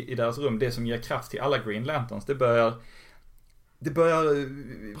mitt i deras rum, det som ger kraft till alla Green Lanterns, det börjar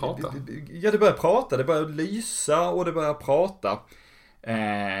prata. Ja, det börjar prata, det börjar lysa och det börjar prata.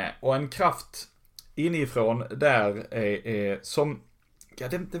 Och en kraft inifrån där är som, ja,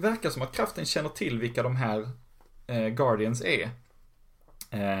 det verkar som att kraften känner till vilka de här Guardians är.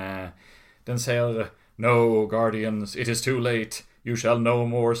 Den säger: "No, Guardians, it is too late. You shall no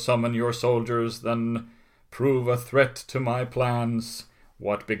more summon your soldiers than prove a threat to my plans.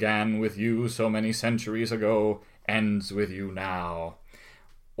 What began with you so many centuries ago ends with you now."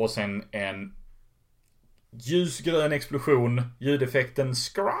 Och sen en ljusgrön explosion, ljudeffekten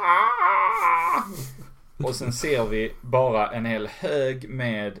skra. Och sen ser vi bara en hel hög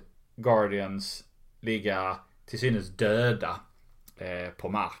med Guardians ligga till synes döda på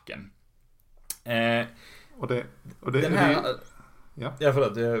marken. Den här... Ja,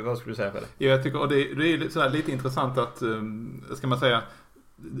 förlåt, vad skulle du säga för det? Ja, jag tycker, och det är lite intressant att, ska man säga,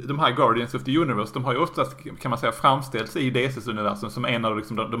 de här Guardians of the Universe, de har ju oftast, kan man säga, framställts i DCs universum som en av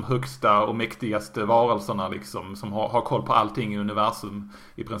liksom de högsta och mäktigaste varelserna liksom, som har koll på allting i universum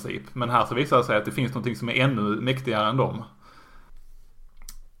i princip. Men här så visar det sig att det finns någonting som är ännu mäktigare än dem.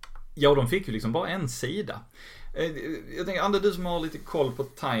 Ja, de fick ju liksom bara en sida. Jag tänker, Ander, du som har lite koll på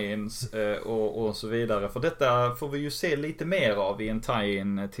tie-ins och så vidare, för detta får vi ju se lite mer av i en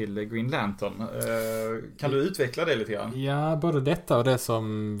tie-in till Green Lantern. Kan du utveckla det lite grann? Ja, både detta och det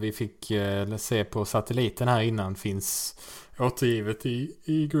som vi fick se på satelliten här innan finns återgivet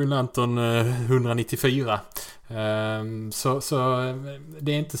i Green Lantern 194. Så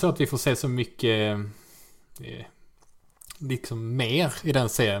det är inte så att vi får se så mycket liksom mer i den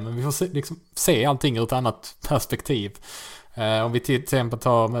serien, men vi får se allting ur ett annat perspektiv. Om vi till exempel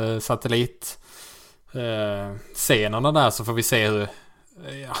tar satellitscenerna där, så får vi se hur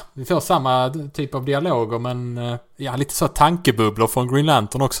vi får samma typ av dialoger, men lite så tankebubblor från Green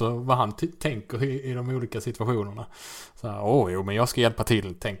Lantern också, vad han tänker i de olika situationerna. Så men jag ska hjälpa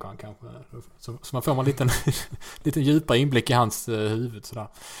till, tänker han kanske. Så man får en liten djupare inblick i hans huvud sådär.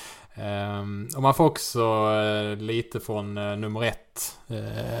 Och man får också lite från nummer 1,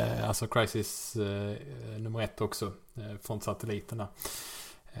 alltså Crisis nummer 1 också, från satelliterna.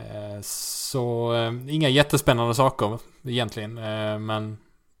 Så inga jättespännande saker egentligen, men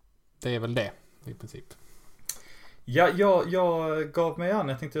det är väl det i princip. Ja, jag gav mig an.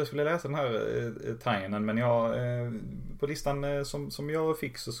 Jag tänkte jag skulle läsa den här tajnen, men på listan som jag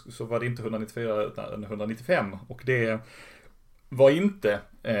fick så var det inte 194 utan 195, och det var inte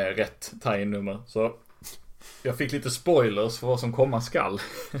rätt tajnnummer. Så jag fick lite spoilers för vad som komma skall.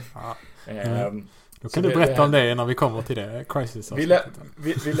 Ja. Då kan du berätta om det när vi kommer till det. Crisis.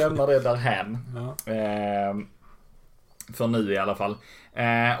 Vi lämnar det därhän. Ja. För nu i alla fall.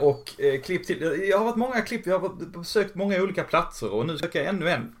 Och klipp till. Jag har varit många klipp. Jag har besökt många olika platser. Och nu söker jag ännu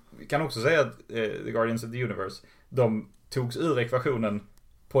en. Vi kan också säga att The Guardians of the Universe, de togs ur ekvationen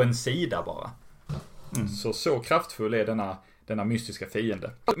på en sida bara. Så kraftfull är denna mystiska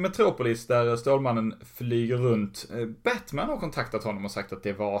fiende. Metropolis, där Stålmannen flyger runt. Batman har kontaktat honom och sagt att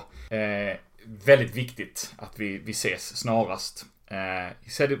det var väldigt viktigt att vi ses snarast. He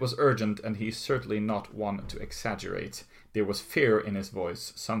said it was urgent and he's certainly not one to exaggerate. There was fear in his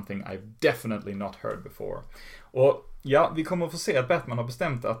voice, something I've definitely not heard before. Och ja, vi kommer att få se att Batman har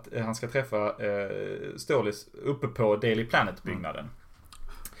bestämt att han ska träffa Stålis uppe på Daily Planet-byggnaden.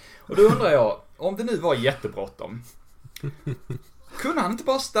 Och då undrar jag, om det nu var jättebråttom, kunde han inte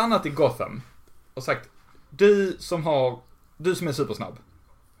bara stannat i Gotham och sagt: du som är supersnabb,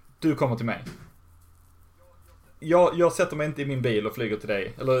 du kommer till mig. Jag sätter mig inte i min bil och flyger till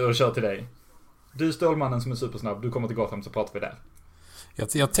dig, eller kör till dig. Du Stålmannen som är supersnabb, du kommer till Gotham, så pratar vi där.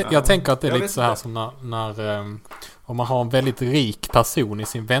 Jag tänker att det är lite så här som när om man har en väldigt rik person i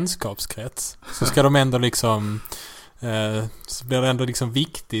sin vänskapskrets, så ska de ändå liksom så blir det ändå liksom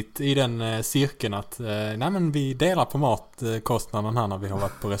viktigt i den cirkeln att nej, men vi delar på matkostnaden här när vi har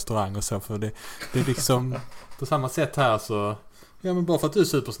varit på restaurang och så, för det är liksom på samma sätt här, så ja, men bara för att du är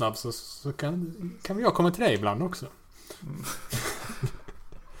supersnabb så kan jag komma till dig ibland också.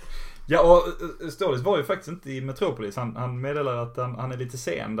 Ja, och Stålis var ju faktiskt inte i Metropolis. Han meddelar att han är lite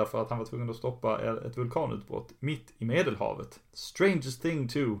sen därför att han var tvungen att stoppa ett vulkanutbrott mitt i Medelhavet. Strangest thing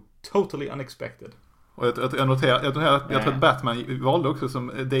too, totally unexpected. Och jag tror att Batman valde också som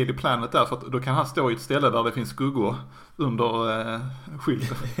Daily Planet där, för att då kan han stå i ett ställe där det finns skuggor under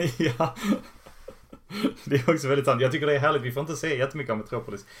skylten. Ja. Det är också väldigt sant. Jag tycker det är härligt. Vi får inte se jättemycket om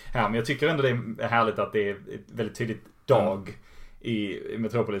Metropolis här, men jag tycker ändå det är härligt att det är ett väldigt tydligt dag i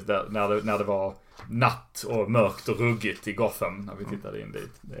Metropolis där, när det var natt och mörkt och ruggigt i Gotham när vi tittade in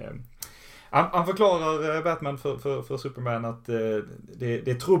dit. Han förklarar Batman för Superman att det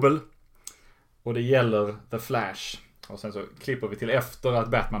är trubbel och det gäller The Flash. Och sen så klipper vi till efter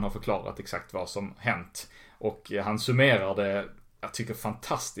att Batman har förklarat exakt vad som hänt. Och han summerar det, jag tycker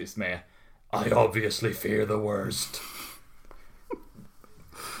fantastiskt, med I obviously fear the worst.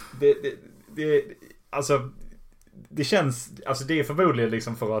 Det känns, alltså det är förmodligen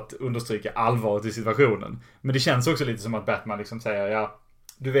liksom för att understryka allvaret i situationen. Men det känns också lite som att Batman liksom säger: ja,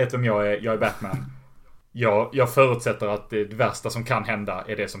 du vet vem jag är Batman. Jag förutsätter att det värsta som kan hända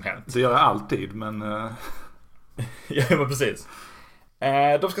är det som hänt. Det gör jag alltid, men ja, men precis.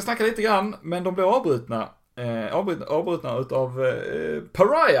 De ska snacka lite grann, men de blir avbrutna utav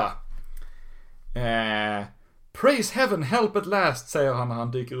Pariah. Praise heaven, help at last, säger han när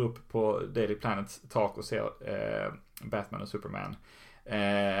han dyker upp på Daily Planets tak och ser Batman och Superman.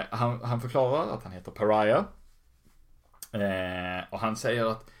 Han förklarar att han heter Pariah. Och han säger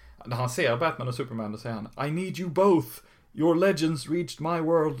att när han ser Batman och Superman, då säger han: I need you both. Your legends reached my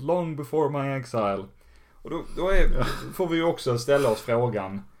world long before my exile. Och då får vi ju också ställa oss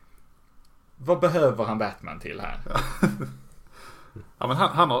frågan: vad behöver han Batman till här? Ja, men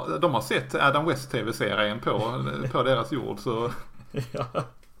de har sett Adam West TV-serien på deras jord, så ja.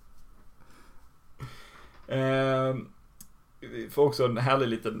 Vi får också en härlig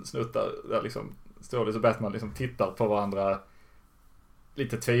liten snutt där liksom Stålis och Batman liksom tittar på varandra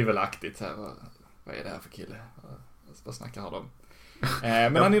lite tvivelaktigt här. Vad är det här för kille? Vad snackar de?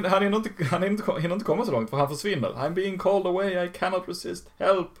 Men han hinner inte komma så långt för han försvinner. I'm being called away, I cannot resist,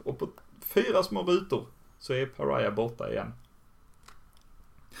 help. Och på 4 små rutor så är Pariah borta igen.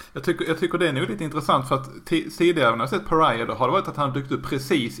 Jag tycker det är nog lite intressant för att tidigare när jag sett Pariah då har det varit att han dykt upp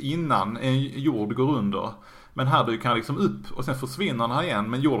precis innan en jord går under. Men här dyker han liksom upp och sen försvinner han igen,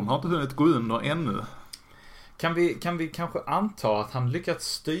 men jorden har inte hunnit gå under ännu. Kan vi kanske anta att han lyckats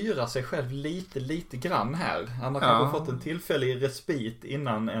styra sig själv lite grann här? Han har kanske fått en tillfällig respit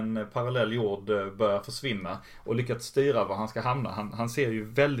innan en parallell jord börjar försvinna och lyckats styra var han ska hamna. Han ser ju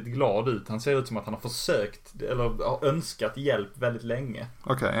väldigt glad ut. Han ser ut som att han har försökt eller har önskat hjälp väldigt länge.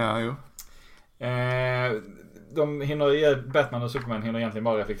 Okej, Batman och Superman hinner egentligen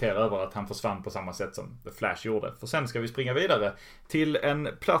bara reflektera över att han försvann på samma sätt som The Flash gjorde. För sen ska vi springa vidare till en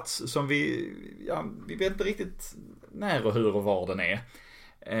plats som vi vet inte riktigt när och hur och var den är.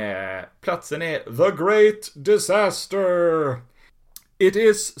 Platsen är The Great Disaster. It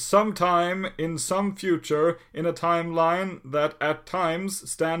is sometime in some future in a timeline that at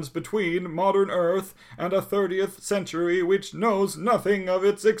times stands between modern Earth and a 30th century which knows nothing of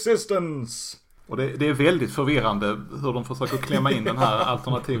its existence. Och det är väldigt förvirrande hur de försöker klämma in den här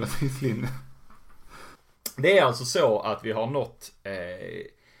alternativa tidslinjen. Det är alltså så att vi har nått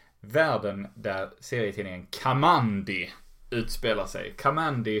världen där serietidningen Kamandi utspelar sig.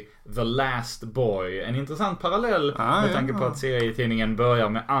 Kamandi, The Last Boy. En intressant parallell med tanke på att serietidningen börjar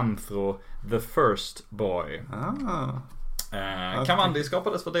med Anthro, The First Boy. Kamandi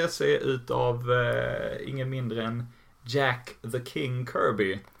skapades för DC utav ingen mindre än Jack the King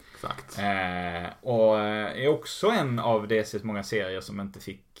Kirby. Exakt. Och är också en av DCs många serier som inte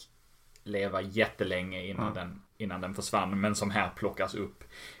fick leva jättelänge innan den försvann, men som här plockas upp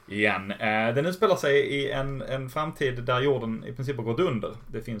igen. Den utspelar sig i en framtid där jorden i princip har gått under.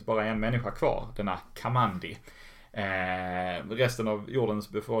 Det finns bara en människa kvar, denna Kamandi. Resten av jordens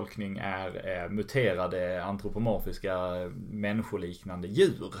befolkning är muterade antropomorfiska människoliknande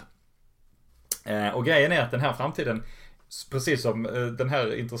djur. Och grejen är att den här framtiden, precis som den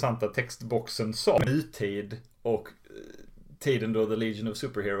här intressanta textboxen sa, nutid och tiden då The Legion of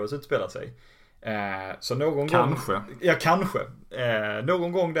Superheroes utspelar sig. Så någon kanske. Gång... Ja, kanske.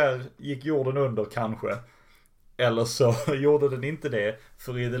 Någon gång där gick jorden under, kanske. Eller så gjorde den inte det.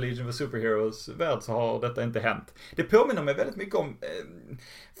 För i The Legion of Superheroes värld så har detta inte hänt. Det påminner mig väldigt mycket om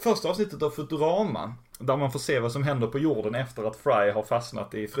första avsnittet av Futurama. Där man får se vad som händer på jorden efter att Fry har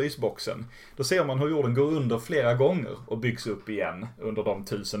fastnat i frysboxen. Då ser man hur jorden går under flera gånger och byggs upp igen under de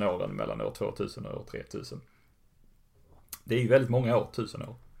 1000 åren mellan år 2000 och år 3000. Det är ju väldigt många år, 1000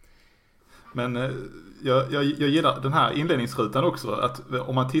 år. Men jag gillar den här inledningsrutan också. Att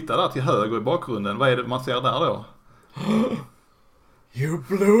om man tittar där till höger i bakgrunden, vad är det man ser där då? You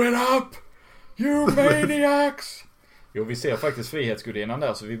blew it up! You maniacs! Jo, vi ser faktiskt Frihetsgudinnan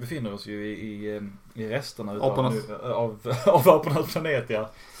där, så vi befinner oss ju i resterna av Apornas planet,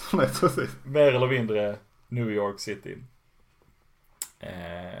 ja. Mer eller mindre New York City.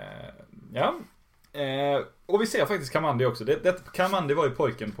 Och vi ser faktiskt Kamandi också. Kamandi var ju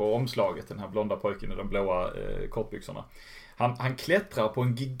pojken på omslaget, den här blonda pojken i de blåa kortbyxorna. Han klättrar på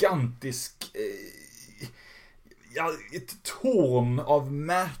en gigantisk ett torn av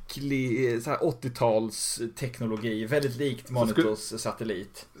märklig så här 80-tals teknologi, väldigt likt Monitors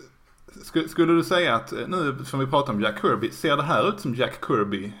satellit. Skulle du säga att nu som vi pratar om Jack Kirby, ser det här ut som Jack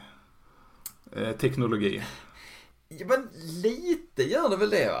Kirby teknologi? Ja, men lite gör det väl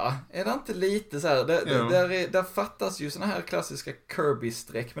det, va? Är det inte lite så här? Där fattas ju såna här klassiska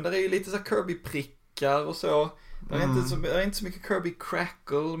Kirby-streck, men där är ju lite så här Kirby-prickar och så. Det är inte så mycket Kirby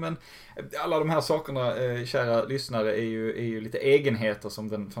Crackle, men alla de här sakerna, kära lyssnare, är ju lite egenheter som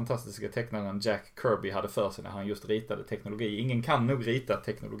den fantastiska tecknaren Jack Kirby hade för sig när han just ritade teknologi. Ingen kan nog rita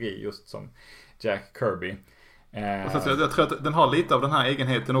teknologi just som Jack Kirby. Och så, jag tror att den har lite av den här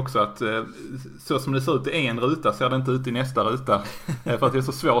egenheten också, att så som det ser ut i en ruta ser det inte ut i nästa ruta. För att det är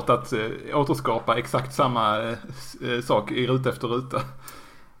så svårt att återskapa exakt samma sak i ruta efter ruta.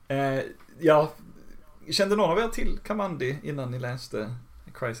 Ja, kände någon av er till Kamandi innan ni läste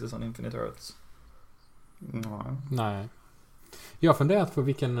Crisis on Infinite Earths? Nej. Jag har funderat på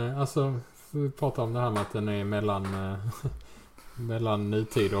vilken, alltså vi pratar om det här med att den är mellan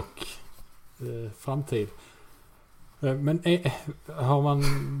nutid och framtid. Men är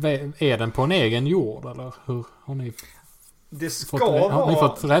den på en egen jord, eller hur har ni har ni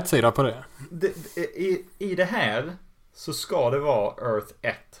fått rätt sida på det? I det här så ska det vara Earth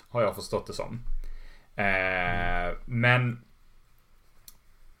 1, har jag förstått det som. Men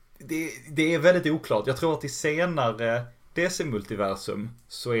det är väldigt oklart. Jag tror att i senare DC-multiversum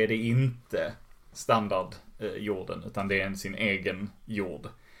så är det inte standard jorden, utan det är sin egen jord.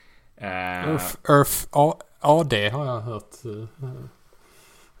 Earth AD har jag hört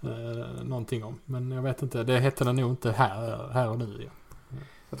någonting om. Men jag vet inte, det heter det nog inte här och nu.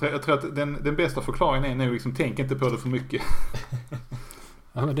 Jag tror att den bästa förklaringen är nu liksom, tänk inte på det för mycket.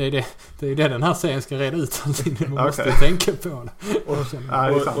 Ja, men det är det den här serien ska reda ut allting. Man måste tänka på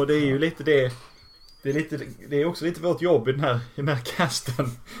det. Och det är ju lite det. Det är också lite vårt jobb i den här casten.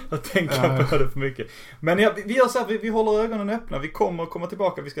 Att tänka på det för mycket. Men vi gör så här, vi håller ögonen öppna. Vi kommer komma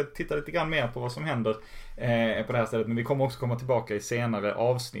tillbaka. Vi ska titta lite grann mer på vad som händer på det här stället. Men vi kommer också komma tillbaka i senare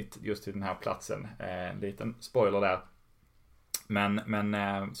avsnitt just till den här platsen. En liten spoiler där. Men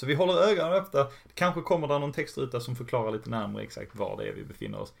så vi håller ögonen öppna. Det kanske kommer där någon textruta som förklarar lite närmare exakt var det är vi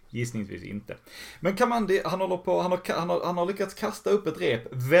befinner oss. Gissningsvis inte. Men Kamandi, han har lyckats kasta upp ett rep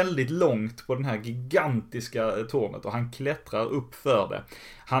väldigt långt på den här gigantiska tornet och han klättrar upp för det.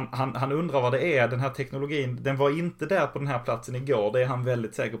 Han undrar vad det är, den här teknologin, den var inte där på den här platsen igår, det är han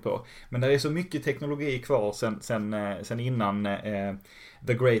väldigt säker på. Men det är så mycket teknologi kvar sen innan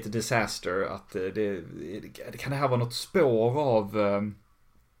The Great Disaster att kan det här vara något spår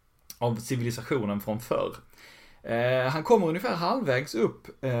av civilisationen från förr. Han kommer ungefär halvvägs upp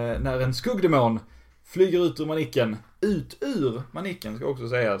när en skuggdemon flyger ut ur manicken ska också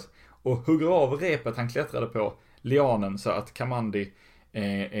sägas, och hugger av repet han klättrade på, lianen, så att Kamandi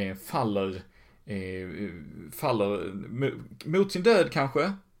faller mot sin död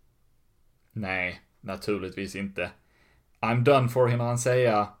kanske? Nej, naturligtvis inte. I'm done for, hinner han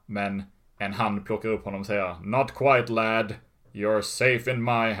säga, men en hand plockar upp honom och säger Not quite, lad. You're safe in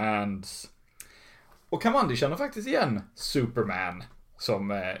my hands. Och Kamandi känner faktiskt igen Superman,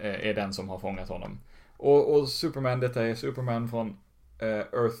 som är den som har fångat honom. Och Superman, detta är Superman från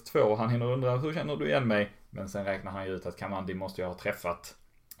Earth 2. Han hinner undra, hur känner du igen mig? Men sen räknar han ut att Kamandi måste ju ha träffat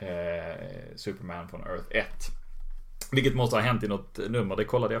Superman från Earth 1. Vilket måste ha hänt i något nummer. Det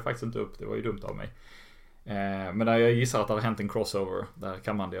kollade jag faktiskt inte upp, det var ju dumt av mig. Men där jag gissar att det har hänt en crossover där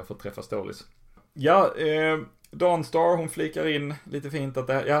Kamandi har fått träffa Stolis. Ja, Dawnstar, hon flikar in lite fint att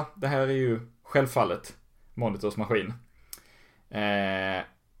det här är ju självfallet Monitors maskin.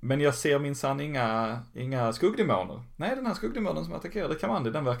 Men jag ser minsann inga skuggdemoner. Nej, den här skuggdemonen som attackerade Kamandi,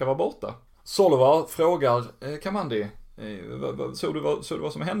 den verkar vara borta. Solivar frågar Kamandi, såg du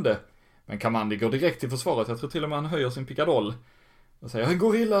vad som hände? Men Kamandi går direkt till försvaret. Jag tror till och med han höjer sin pickadoll och säger,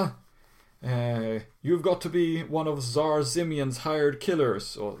 gorilla, you've got to be one of Zar Simians hired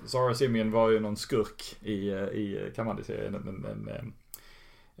killers. Och Zar Simian var ju någon skurk i Kamandi-serien, en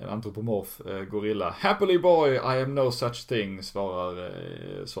antropomorf gorilla. Happily boy, I am no such thing, svarar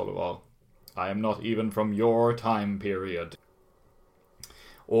Solivar. I am not even from your time period.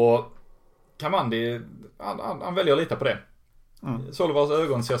 Och Kamandi, han väljer att lita på det. Solivars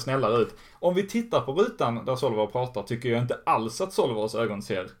ögon ser snällare ut. Om vi tittar på rutan där Solivar pratar, tycker jag inte alls att Solivars ögon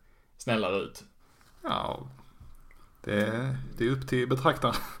ser snällare ut. Ja, det är upp till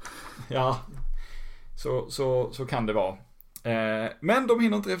betraktaren. Ja, så kan det vara. Men de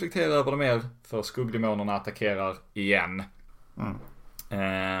hinner inte reflektera över det mer, för skuggdemonerna attackerar igen.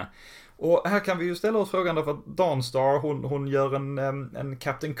 Och här kan vi ju ställa oss frågan därför att Dawnstar, hon gör en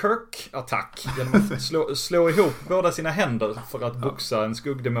Captain Kirk-attack genom att slå ihop båda sina händer för att boxa en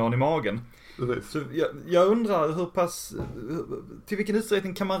skuggdemon i magen. Så jag undrar till vilken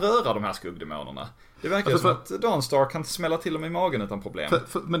utsträckning kan man röra de här skuggdemonerna? Det verkar som att Dawnstar kan smälla till dem i magen utan problem.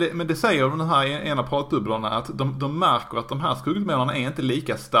 Men det säger de här ena pratbubblorna, att de märker att de här skuggdemonerna är inte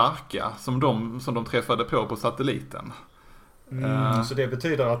lika starka som de träffade på satelliten. Så det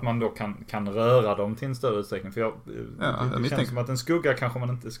betyder att man då kan röra dem till en större utsträckning. För det känns som att en skugga kanske man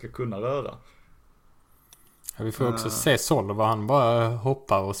inte ska kunna röra. Ja, vi får också se Solivar, han bara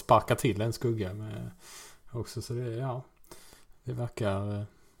hoppar och sparkar till en skugga med också, så det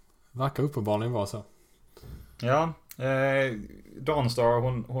verkar uppenbarligen vara så. Ja, Dawnstar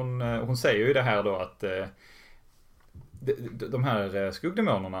hon säger ju det här då att de här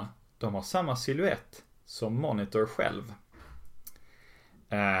skuggdemonerna, de har samma silhuett som Monitor själv.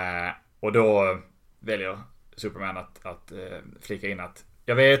 Och då väljer Superman att flika in att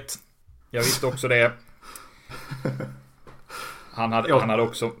jag visste också det. Han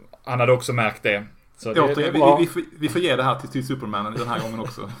hade också märkt det. Så det är bra. Vi får ge det här till Superman den här gången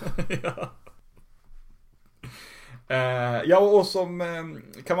också. Ja, och som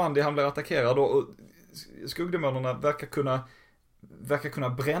Kamandi, han blir attackerad och skuggdemonerna verkar kunna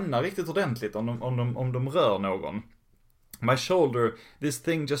bränna riktigt ordentligt om de rör någon. My shoulder, this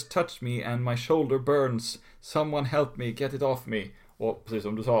thing just touched me and my shoulder burns. Someone help me, get it off me. Och precis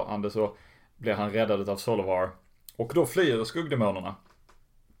som du sa, Anders, så blir han räddad av Solivar. Och då flyr skuggdemonerna.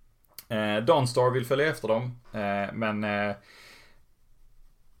 Dawnstar vill följa efter dem. Men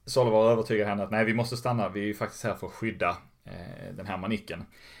Zolovar övertygar henne att nej, vi måste stanna. Vi är ju faktiskt här för att skydda den här manicken.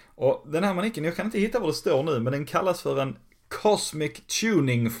 Och den här manicken, jag kan inte hitta vad det står nu, men den kallas för en Cosmic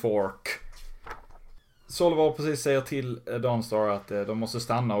Tuning Fork. Zolovar precis säger till Dawnstar att de måste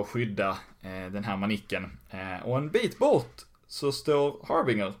stanna och skydda den här manicken. Och en bit bort så står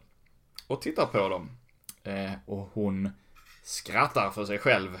Harbinger och tittar på dem. Och hon skrattar för sig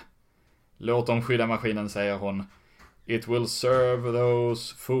själv. Låt dem skydda maskinen, säger hon. It will serve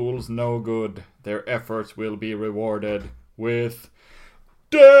those fools no good. Their efforts will be rewarded with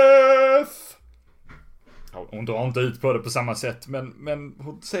death. Ja, hon drar inte ut på det på samma sätt, men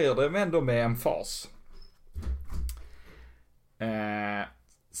hon säger det ändå med emfas.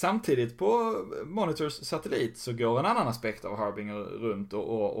 Samtidigt på Monitors satellit så går en annan aspekt av Harbinger runt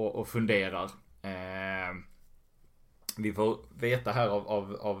och funderar. Vi får veta här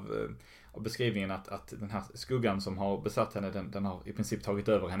av beskrivningen att den här skuggan som har besatt henne, den har i princip tagit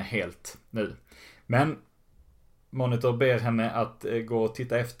över henne helt nu. Men Monitor ber henne att gå och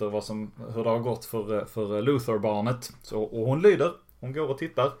titta efter hur det har gått för Luthor-barnet. Och hon lyder, hon går och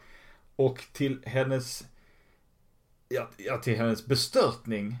tittar. Och till hennes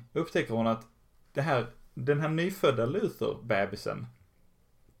bestörtning upptäcker hon att den här nyfödda Luthor-bebisen,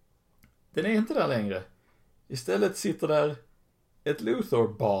 den är inte där längre. Istället sitter där ett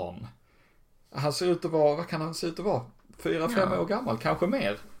Luthor-barn. Han ser ut att vara, vad kan han se ut att vara? 4-5 år gammal, kanske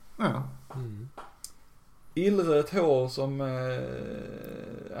mer. Ja. Illrött hår som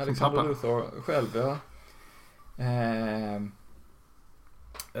Alexander Luthor själv, ja.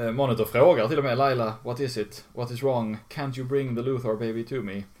 Monitor frågar till och med Layla, what is it? What is wrong? Can't you bring the Luthor baby to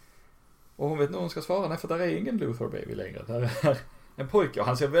me? Och hon vet nog hon ska svara, nej, för där är ingen Luthor baby längre. Där är en pojke och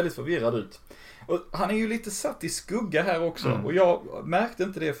han ser väldigt förvirrad ut. Och han är ju lite satt i skugga här också. Och jag märkte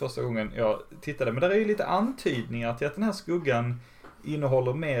inte det första gången jag tittade. Men där är ju lite antydningar till att den här skuggan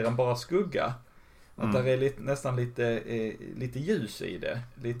innehåller mer än bara skugga. Att där är nästan lite ljus i det.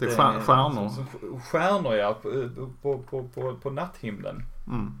 Lite stjärnor. Stjärnor, ja, på natthimlen.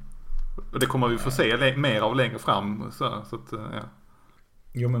 Och det kommer vi få se mer av längre fram. Så att, ja.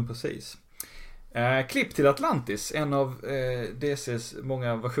 Jo, men precis. Klipp till Atlantis, en av DCs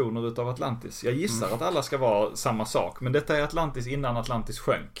många versioner utav Atlantis. Jag gissar att alla ska vara samma sak, men detta är Atlantis innan Atlantis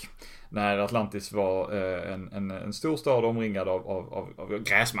sjönk. När Atlantis var en stor stad omringad av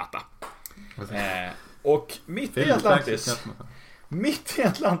gräsmatta. Och mitt i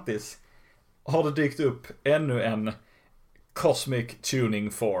Atlantis har det dykt upp ännu en Cosmic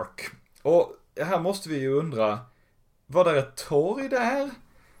Tuning Fork. Och här måste vi ju undra, var det ett torg där?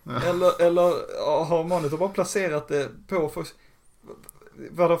 Eller har Monitor bara placerat det på folk?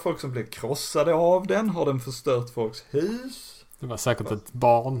 Var det folk som blev krossade av den? Har den förstört folks hus? Det var säkert ett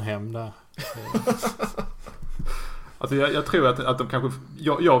barnhem där. Alltså jag tror att de kanske...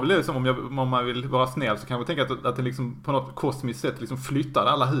 Jag vill liksom, om man vill vara snäll, så kan man tänka att det liksom på något kosmiskt sätt liksom flyttade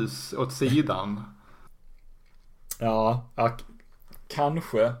alla hus åt sidan. Ja,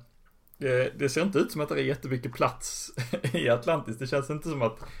 kanske. Det ser inte ut som att det är jättemycket plats i Atlantis. Det känns inte som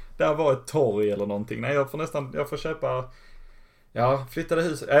att där var ett torg eller någonting. Nej, jag får köpa... Ja, flyttade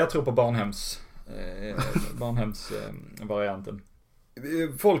hus. Jag tror på barnhemsvarianten.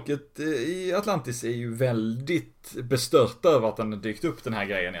 Folket i Atlantis är ju väldigt bestört över att den dykt upp, den här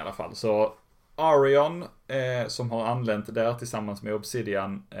grejen i alla fall. Så Arion, som har anlänt där tillsammans med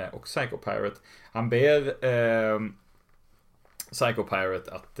Obsidian och Psycho Pirate, han ber Psycho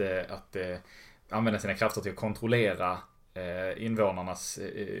Pirate att använda sina krafter till att kontrollera invånarnas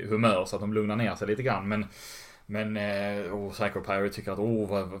humör så att de lugnar ner sig lite grann. Men Psycho Pirate tycker att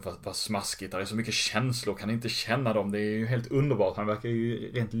vad smaskigt, det är så mycket känslor, kan inte känna dem, det är ju helt underbart. Han verkar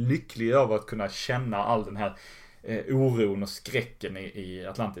ju rent lycklig över att kunna känna all den här oron och skräcken i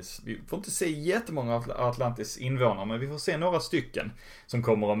Atlantis. Vi får inte se jättemånga av Atlantis invånare, men vi får se några stycken som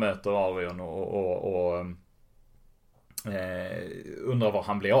kommer och möter Arion och undrar var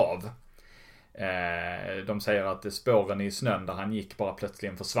han blir av. De säger att spåren i snön där han gick bara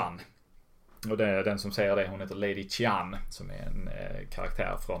plötsligt försvann. Och den som säger det, hon heter Lady Chian, som är en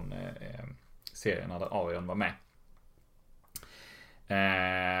karaktär från serien där Arion var med.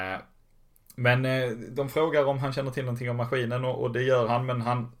 Men de frågar om han känner till någonting om maskinen, och det gör han, men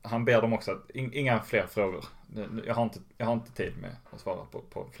han ber dem också att inga fler frågor. Jag har inte tid med att svara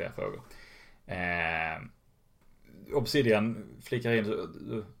på fler frågor. Obsidian flikar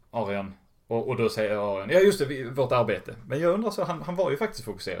in Arion. Och då säger Arion, ja just det, vårt arbete. Men jag undrar, så han var ju faktiskt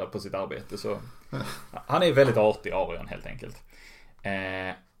fokuserad på sitt arbete. Så han är väldigt artig, Arion, helt enkelt.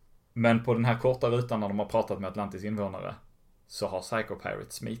 Men på den här korta rutan när de har pratat med Atlantis invånare, så har Psycho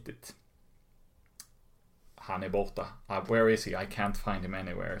Pirate smitit. Han är borta. Where is he? I can't find him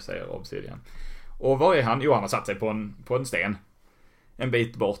anywhere, säger Obsidian. Och var är han? Jo, han har satt sig på en sten. En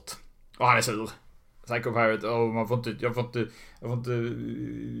bit bort. Och han är sur. Psycho Pirate, jag får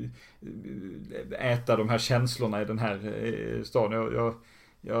inte äta de här känslorna i den här staden.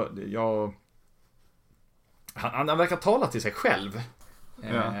 Han verkar tala till sig själv.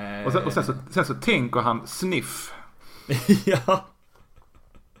 Ja. Och sen så tänker han sniff. Ja.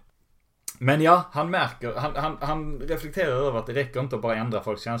 Men ja, han märker, han reflekterar över att det räcker inte att bara ändra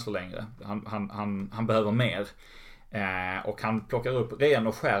folks känslor längre. Han behöver mer. Och han plockar upp ren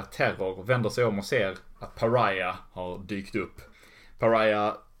och skär terror, vänder sig om och ser att Pariah har dykt upp.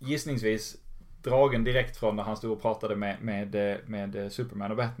 Pariah, gissningsvis dragen direkt från när han stod och pratade med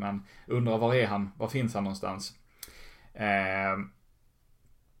Superman och Batman. Undrar var är han? Var finns han någonstans?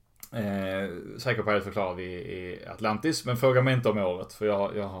 Psycho Pirate förklarar vi i Atlantis, men fråga mig inte om året, för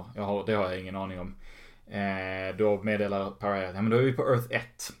det har jag ingen aning om. Då meddelar Pariah, ja, men då är vi på Earth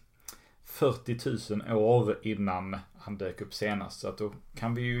 1. 40 000 år innan han dök upp senast. Så att då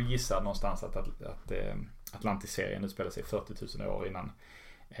kan vi ju gissa någonstans att Atlantis-serien utspelar sig 40 000 år innan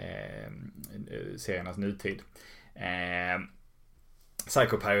seriernas nutid.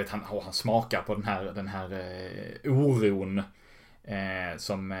 Psycho Pirate, han smakar på den här oron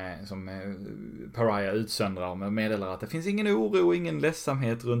som Pariah utsöndrar och meddelar att det finns ingen oro och ingen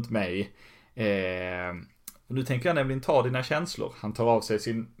ledsamhet runt mig. Nu tänker jag nämligen ta dina känslor. Han tar av sig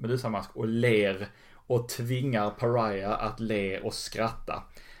sin medusamask och ler och tvingar Pariah att le och skratta.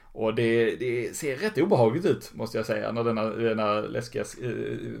 Och det ser rätt obehagligt ut, måste jag säga, när denna läskiga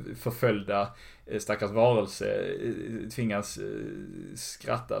förföljda stackars varelse tvingas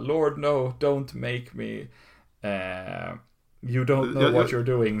skratta. Lord, no, don't make me. You don't know what you're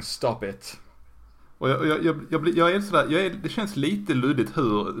doing, stop it. Och jag är sådär, det känns lite luddigt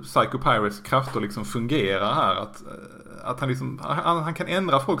hur Psycho Pirates krafter liksom fungerar här. Att han liksom, han kan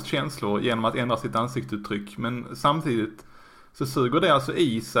ändra folks känslor genom att ändra sitt ansiktsuttryck. Men samtidigt så suger det alltså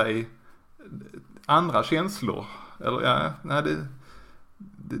i sig andra känslor. Eller ja, nej,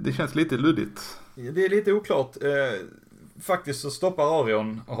 det känns lite luddigt. Det är lite oklart. Faktiskt så stoppar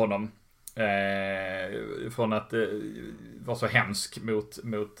Arion honom från att vara så hemsk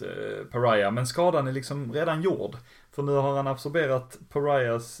mot Pariah. Men skadan är liksom redan gjord. För nu har han absorberat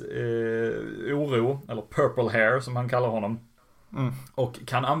Pariahs oro, eller purple hair som han kallar honom. Och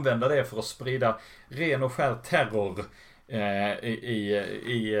kan använda det för att sprida ren och skär terror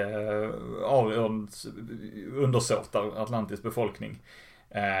i Arions undersåtar, Atlantis befolkning.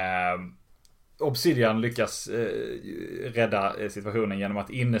 Obsidian lyckas rädda situationen genom att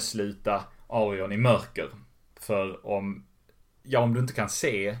innesluta Arion i mörker. För om du inte kan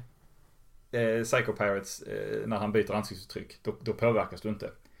se Psycho Pirates när han byter ansiktsuttryck, då påverkas du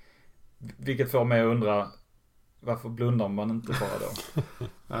inte. Vilket får mig att undra, varför blundar man inte bara då?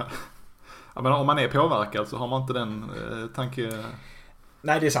 Ja, men om man är påverkad så har man inte den tanke...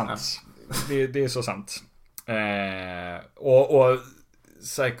 Nej, det är sant. Ja. Det är så sant. Och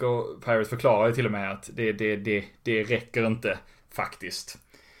Psycho Pirate förklarar ju till och med att det räcker inte faktiskt.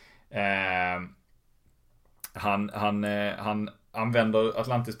 Han använder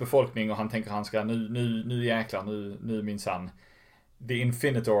Atlantis befolkning och han tänker han ska nu jäklar, nu minsann. The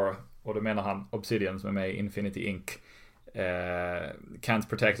Infinitor, och då menar han Obsidian som är med i Infinity Inc. Can't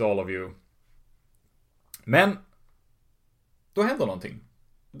protect all of you. Men då händer någonting.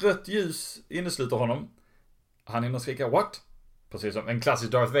 Rött ljus innesluter honom. Han hinner skrika what? Precis som en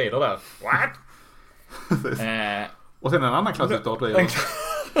klassisk Darth Vader där. What? Och sen en annan klassisk Darth Vader.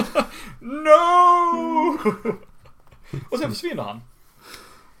 No! Och sen försvinner han.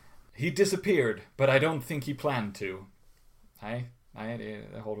 He disappeared, but I don't think he planned to. Nej,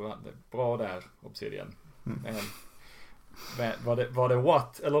 det har du bra där, Obsidian. Var det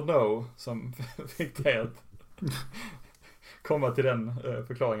what eller no som fick det att komma till den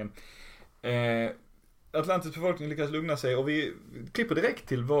förklaringen? Atlantis befolkning lyckas lugna sig och vi klipper direkt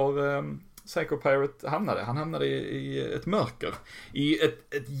till var Psycho Pirate hamnade. Han hamnade i ett mörker. I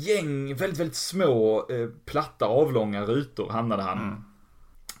ett gäng väldigt, väldigt små platta avlånga rutor hamnade han.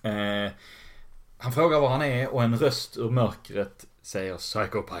 Han frågar var han är och en röst ur mörkret säger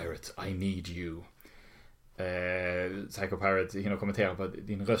Psycho Pirate, I need you. Psycho Pirate hinner kommentera på att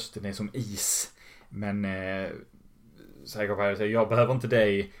din röst är som is. Men Psycho Pirate säger jag behöver inte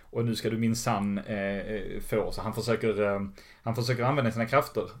dig och nu ska du minsann få. Så han försöker använda sina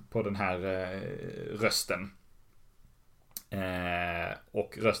krafter på den här rösten.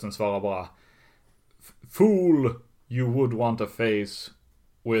 Och rösten svarar bara Fool, you would want a face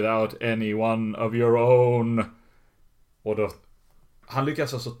without any one of your own. Och då han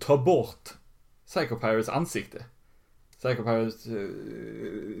lyckas alltså ta bort Psycho Pirates ansikte. Psycho Pirates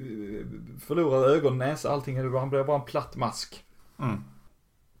förlorar ögon, näsa, allting. Han blir bara en platt mask.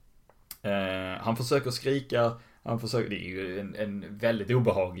 Han försöker skrika. Det är ju en väldigt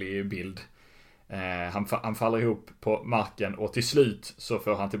obehaglig bild. Han faller ihop på marken och till slut så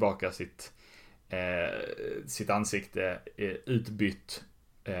får han tillbaka sitt ansikte utbytt.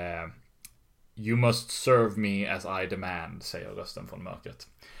 You must serve me as I demand, säger rösten från mörkret.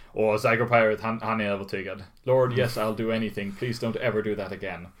 Och Psycho Pirate, han är övertygad. Lord, yes, I'll do anything. Please don't ever do that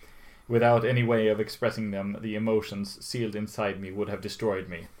again. Without any way of expressing them, the emotions sealed inside me would have destroyed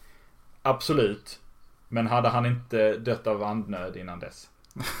me. Absolut. Men hade han inte dött av andnöd innan dess?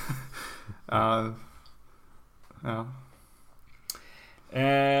 Ja.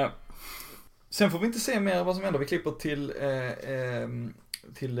 Sen får vi inte se mer vad som händer. Vi klipper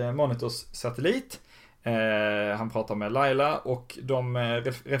till Monitors satellit. Han pratar med Layla och de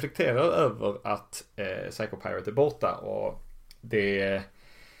reflekterar över att Psycho Pirate är borta och det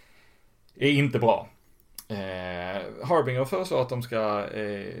är inte bra. Harbinger föreslår att de ska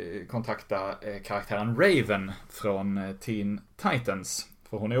kontakta karaktären Raven från Teen Titans,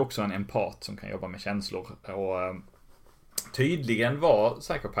 för hon är också en empat som kan jobba med känslor och tydligen var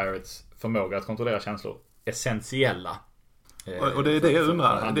Psycho Pirates förmåga att kontrollera känslor essentiella. Och det är det jag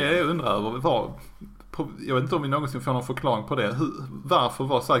undrar. Det jag undrar över jag vet inte om vi någonsin får någon förklaring på det. Varför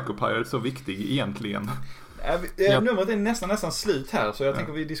var Psycho Pirate så viktig egentligen? Numret är nästan slut här, så jag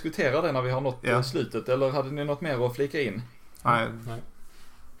tänker vi diskuterar det när vi har nått slutet. Eller hade ni något mer att flika in? Nej.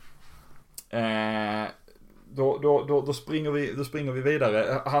 Då springer vi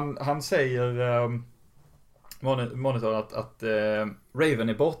vidare. Han säger Monitor att Raven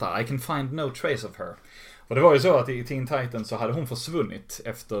är borta. I can find no trace of her. Och det var ju så att i Teen Titans så hade hon försvunnit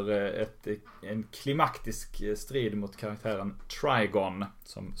efter en klimaktisk strid mot karaktären Trigon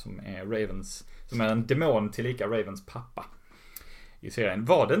som är Ravens, som är en demon tillika Ravens pappa i serien.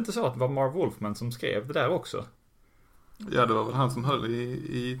 Var det inte så att det var Marv Wolfman som skrev det där också? Ja, det var väl han som höll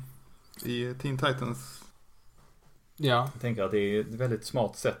i Teen Titans. Ja. Jag tänker att det är ett väldigt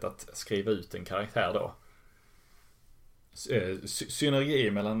smart sätt att skriva ut en karaktär då.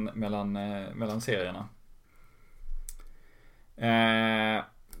 Synergi mellan serierna.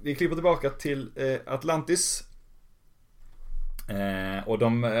 Vi klipper tillbaka till Atlantis. Och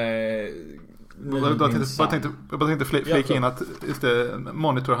de jag tänkte flika in att just det,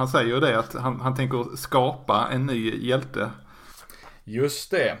 Monitor, han säger ju det att han tänker skapa en ny hjälte.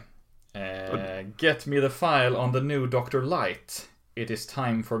 Just det. Get me the file on the new Dr. Light. It is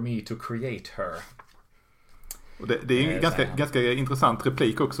time for me to create her. Och det är en ganska intressant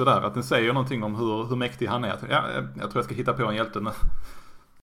replik också där, att den säger någonting om hur mäktig han är. Jag tror jag ska hitta på en hjälte nu.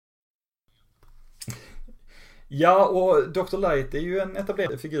 Ja, och Dr. Light är ju en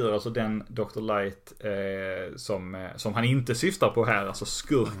etablerad figur, alltså den Dr. Light som han inte syftar på här, alltså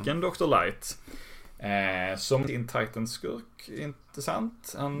skurken Dr. Light. Som Teen Titans skurk, inte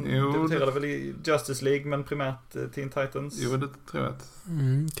sant? Han debuterade väl i Justice League, men primärt Teen Titans. Jo, det tror jag att...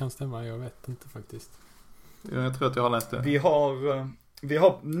 kan stämma, jag vet inte faktiskt. Jag tror att jag har läst det. Vi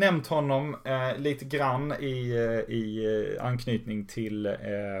har nämnt honom lite grann i anknytning till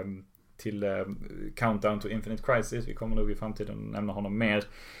Countdown to Infinite Crisis. Vi kommer nog i framtiden nämna honom mer.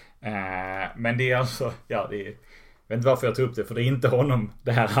 Men det är alltså, jag vet inte varför jag tog upp det, för det är inte honom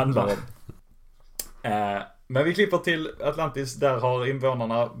det här handlar om. Men vi klipper till Atlantis. Där har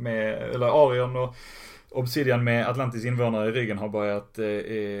invånarna Arion och Obsidian med Atlantis invånare i ryggen har börjat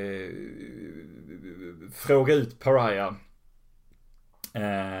fråga ut Pariah.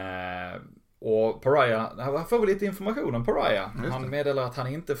 Och Pariah får vi lite information om Pariah. Han meddelar att han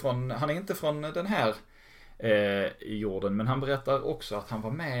är inte från den här jorden, men han berättar också att han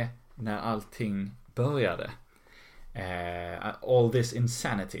var med när allting började. All this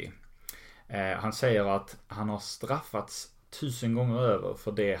insanity. Han säger att han har straffats 1000 gånger över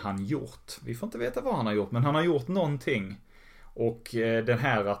för det han gjort. Vi får inte veta vad han har gjort, men han har gjort någonting. Och den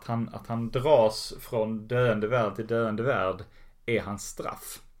här att han dras från döende värld till döende värld är hans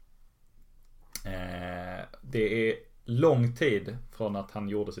straff. Det är lång tid från att han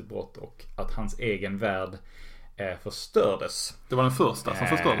gjorde sitt brott och att hans egen värld förstördes. Det var den första som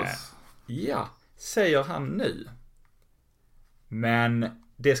förstördes. Ja, säger han nu. Men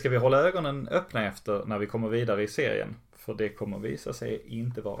det ska vi hålla ögonen öppna efter när vi kommer vidare i serien. För det kommer visa sig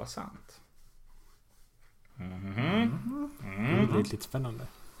inte vara sant. Det är lite spännande.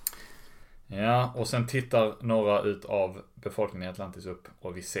 Ja, och sen tittar några utav befolkningen i Atlantis upp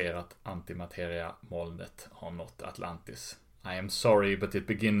och vi ser att antimateria-molnet har nått Atlantis. I am sorry, but it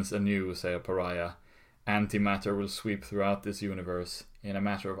begins anew, säger Pariah. Antimatter will sweep throughout this universe. In a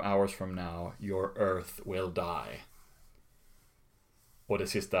matter of hours from now, your earth will die. Och det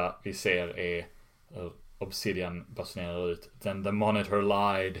sista vi ser är Obsidian basunerar ut. Then the monitor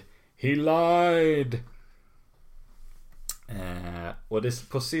lied. He lied! Och det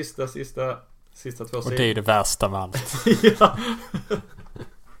på sista två sidor. Och det är det värsta med allt. Ja.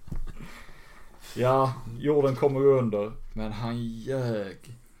 Ja, jorden kommer gå under. Men han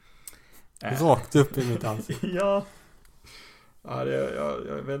ljög. Rakt upp i mitt ansikte. Ja. Ja,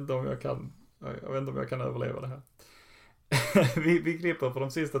 jag vet inte om jag kan. Jag vet inte om jag kan överleva det här. vi klipper på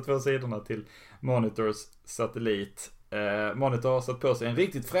de sista 2 sidorna till Monitors satellit. Monitor har satt på sig en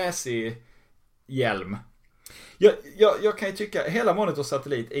riktigt fräsig hjälm. Jag kan ju tycka hela Monitors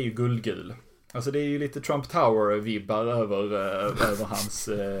satellit är ju guldgul. Alltså det är ju lite Trump Tower-vibbar över hans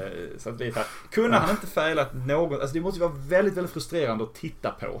satellit här. Kunde han inte färgat någon... Alltså det måste ju vara väldigt, väldigt frustrerande att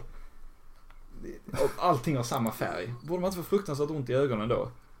titta på. Allting har samma färg. Borde man inte få fruktansvärt ont i ögonen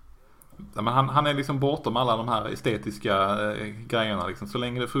då? Ja, men han är liksom bortom alla de här estetiska grejerna liksom. Så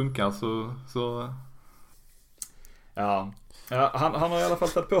länge det funkar så... Ja, han har i alla fall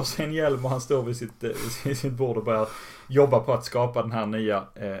tagit på sig en hjälm och han står vid sitt bord och börjar jobba på att skapa den här nya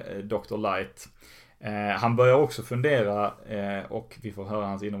Dr. Light. Han börjar också fundera och vi får höra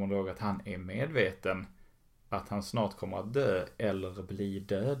hans innermonolog att han är medveten att han snart kommer att dö eller bli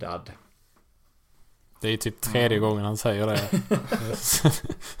dödad. Det är typ 3:e gången han säger det.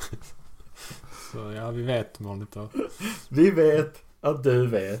 Så ja, vi vet Monitor. Vi vet att du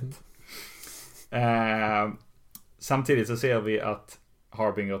vet. Samtidigt så ser vi att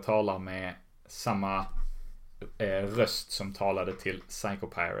Harbinger talar med samma röst som talade till Psycho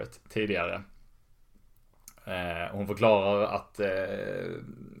Pirate tidigare. Hon förklarar att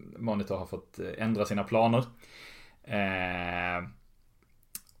Monitor har fått ändra sina planer.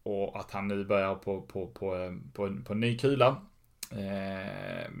 Och att han nu börjar på en ny kula.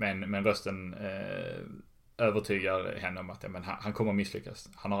 Men rösten övertygar henne om att han kommer att misslyckas.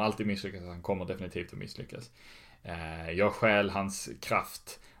 Han har alltid misslyckats, han kommer definitivt att misslyckas. Jag stjäl hans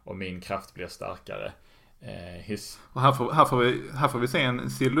kraft och min kraft blir starkare. Och här får vi se en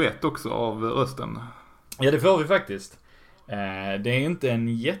silhuett också av rösten. Ja, det får vi faktiskt. Det är inte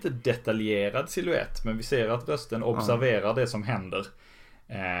en jättedetaljerad silhuett, men vi ser att rösten observerar det som händer.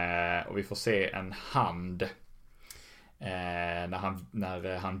 Och vi får se en hand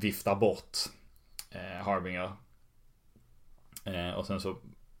när han viftar bort Harbinger. Och sen så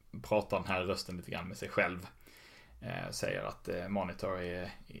pratar den här rösten lite grann med sig själv. Säger att Monitor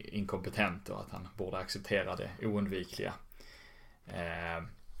är inkompetent och att han borde acceptera det oundvikliga.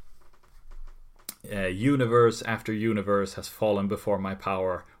 Universe after universe has fallen before my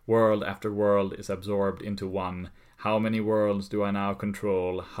power. World after world is absorbed into one. How many worlds do I now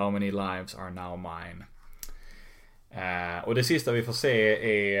control? How many lives are now mine? Och det sista vi får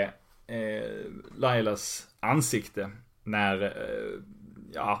se är Lailas ansikte när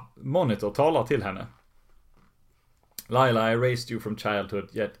Monitor talar till henne. Laila, I raised you from childhood,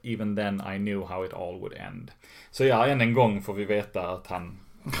 yet even then I knew how it all would end. Så än en gång får vi veta att han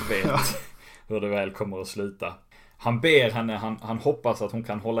vet hur det väl kommer att sluta. Han ber henne, han hoppas att hon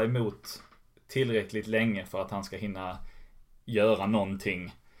kan hålla emot tillräckligt länge för att han ska hinna göra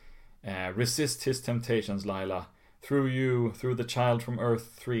någonting. Resist his temptations, Laila. Through you, through the child from Earth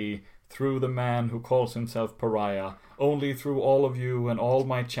 3, through the man who calls himself Pariah. Only through all of you and all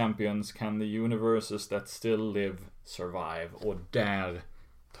my champions can the universes that still live survive. Och där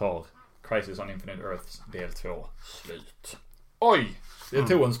tar Crisis on Infinite Earths del 2 slut. Oj! Det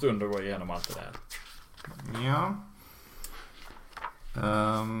tog en stund att gå igenom allt det där. Ja.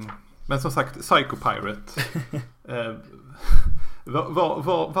 Men som sagt, Psycho Pirate.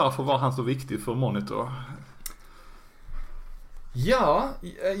 Varför var han så viktig för Monitor? Ja,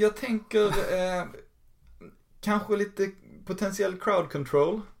 jag tänker kanske lite potentiell crowd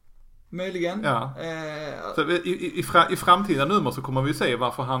control. Möjligen. Ja. Så i framtida nummer så kommer vi se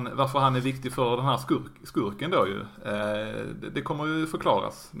varför han är viktig för den här skurken då ju. Det kommer ju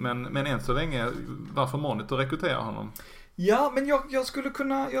förklaras. Men än så länge varför Monitor rekryterar honom. Ja, men jag skulle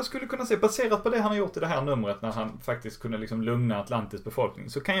kunna se, baserat på det han har gjort i det här numret när han faktiskt kunde liksom lugna Atlantis befolkning,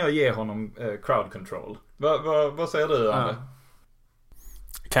 så kan jag ge honom crowd control. Vad säger du, Anne?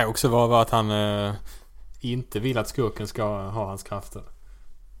 Det kan också vara att han inte vill att skurken ska ha hans krafter.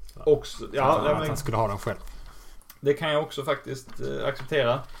 Också, att han skulle ha dem själv. Det kan jag också faktiskt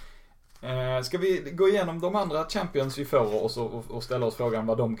acceptera. Ska vi gå igenom de andra champions vi får och ställa oss frågan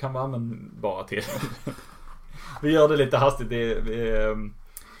vad de kan vara användbara till? Vi gör det lite hastigt.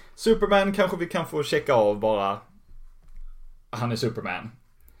 Superman kanske vi kan få checka av bara. Han är Superman.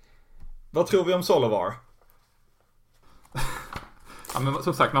 Vad tror vi om Solovar? Ja, men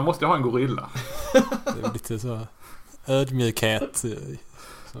som sagt, man måste ju ha en gorilla. Det är lite så ödmjukhet.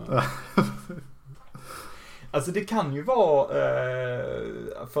 Så. Alltså det kan ju vara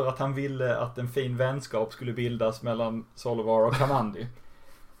för att han ville att en fin vänskap skulle bildas mellan Solovar och Kamandi.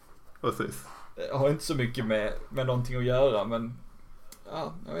 Precis. Har inte så mycket med någonting att göra, men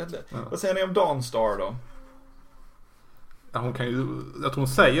ja, jag vet inte. Ja. Vad säger ni om Dawnstar då? Ja, hon kan ju, jag tror hon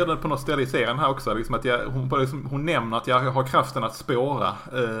säger det på något ställe i serien här också. Liksom att hon nämner att jag har kraften att spåra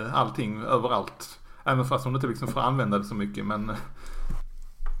allting överallt. Även fast hon inte liksom får använda det så mycket. Men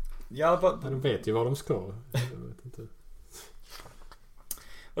Ja, De vet ju vad de ska. Jag vet inte.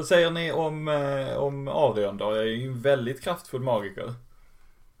 vad säger ni om Arion då? Jag är ju en väldigt kraftfull magiker.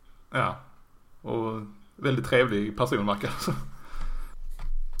 ja. Och väldigt trevlig person verkar.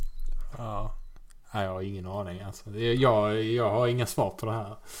 Ja. Nej, jag har ingen aning alltså. Jag har inga svar på det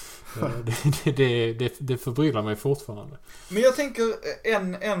här. Det förbryllar mig fortfarande. Men jag tänker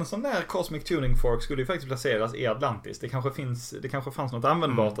en sån där Cosmic Tuning Fork skulle ju faktiskt placeras i Atlantis. Det kanske fanns något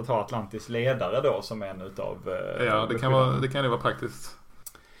användbart att ha Atlantis ledare då som en utav Ja, det kan ju vara praktiskt.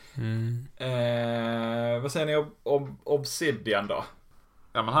 Vad säger ni om Obsidian då?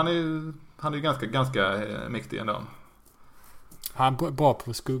 Ja, men han är ju ganska mäktig ändå. Han är bra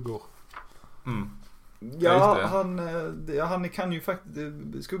på skuggor. Mm. Ja, han kan ju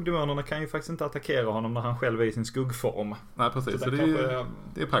faktiskt, skuggdemonerna kan ju faktiskt inte attackera honom när han själv är i sin skuggform. Nej, precis. Så det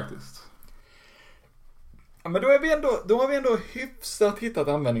är praktiskt. Ja, men då har vi ändå hyfsat hittat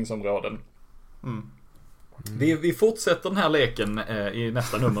användningsområden. Mm. Vi fortsätter den här leken i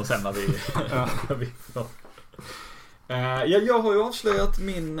nästa nummer sen när vi... Jag har ju avslöjat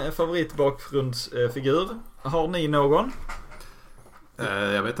min favoritbakgrundsfigur. Har ni någon?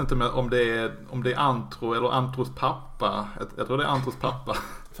 Jag vet inte om det är Antro eller Antros pappa. Jag tror det är Antros pappa.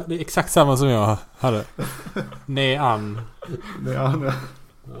 Det är exakt samma som jag hade. Nean. Ja.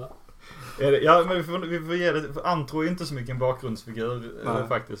 Ja, men vi får ge det. För Antro är inte så mycket en bakgrundsfigur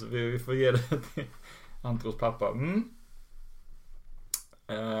faktiskt. Vi får ge det till Antros pappa.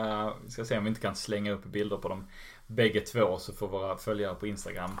 Vi ska se om vi inte kan slänga upp bilder på dem bägge två, så får våra följare på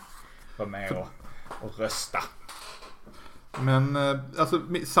Instagram vara med och rösta. Men alltså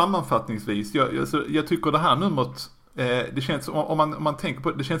sammanfattningsvis, jag tycker det här numret, det känns, om man tänker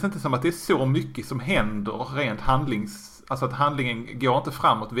på det, känns inte som att det är så mycket som händer rent alltså att handlingen går inte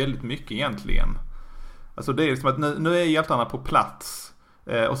framåt väldigt mycket egentligen. Alltså det är liksom att nu är hjältarna på plats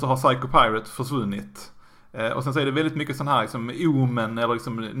och så har Psycho Pirate försvunnit. Och sen så är det väldigt mycket sån här liksom omen eller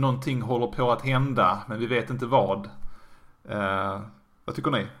liksom någonting håller på att hända men vi vet inte vad. Vad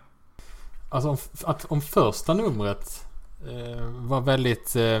tycker ni? Alltså om första numret var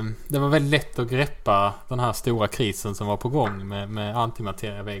väldigt det var väldigt lätt att greppa den här stora krisen som var på gång med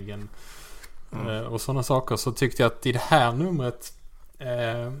antimateriaväggen och sådana saker, så tyckte jag att i det här numret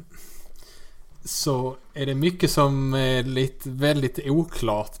så är det mycket som är väldigt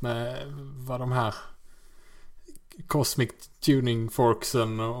oklart med vad de här Cosmic Tuning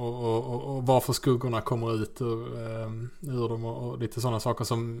Forksen och varför skuggorna kommer ut ur dem och lite sådana saker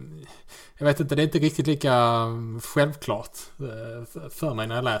som jag vet inte, det är inte riktigt lika självklart för mig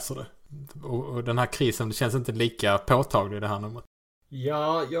när jag läser det. Och den här krisen, det känns inte lika påtaglig i det här numret.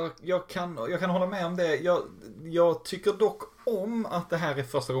 Ja, jag kan hålla med om det. Jag tycker dock om att det här är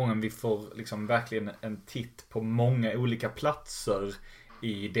första gången vi får liksom verkligen en titt på många olika platser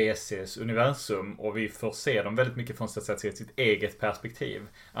i DCs universum, och vi får se dem väldigt mycket från sitt eget perspektiv.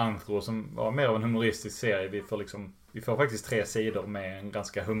 Antro, som var mer av en humoristisk serie, vi får faktiskt 3 sidor med en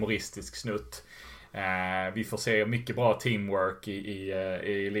ganska humoristisk snutt. Vi får se mycket bra teamwork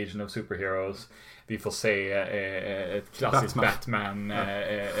i Legion of Superheroes. Vi får se ett klassiskt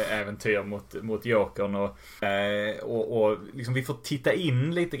Batman-äventyr mot Jokern och liksom vi får titta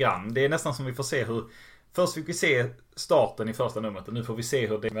in lite grann. Det är nästan som vi får se hur... Först fick vi se starten i första numret, och nu får vi se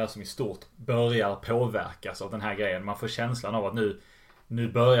hur det universum i stort börjar påverkas av den här grejen. Man får känslan av att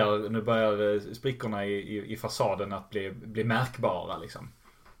nu börjar sprickorna i fasaden att bli märkbara liksom.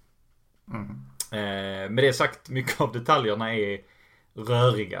 Med det sagt, mycket av detaljerna är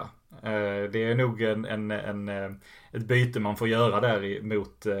röriga. Det är nog ett byte man får göra där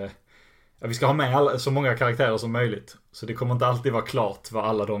mot... vi ska ha med så många karaktärer som möjligt. Så det kommer inte alltid vara klart vad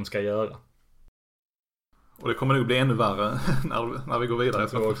alla de ska göra. Och det kommer nog bli ännu värre när vi går vidare.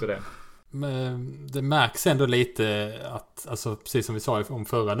 Jag tror också det. Men det märks ändå lite att, alltså precis som vi sa om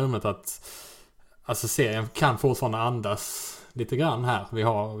förra numret, att alltså serien kan fortfarande andas lite grann här.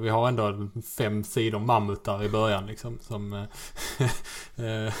 Vi har ändå 5 sidor mammutar i början liksom,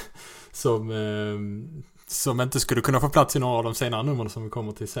 som som inte skulle kunna få plats i några av de senare numren som vi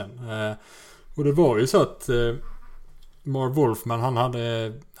kommer till sen. Och det var ju så att Marv Wolfman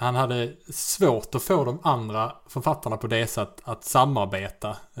han hade svårt att få de andra författarna på DC att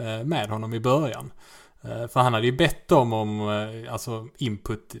samarbeta med honom i början. För han hade ju bett dem om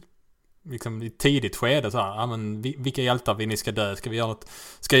input liksom i tidigt skede så här, men vilka hjältar vi ni ska dö? Ska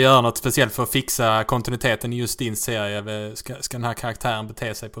jag göra något speciellt för att fixa kontinuiteten i just din serie? Ska den här karaktären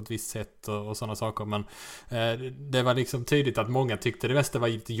bete sig på ett visst sätt och sådana saker? Men det var liksom tydligt att många tyckte det mesta var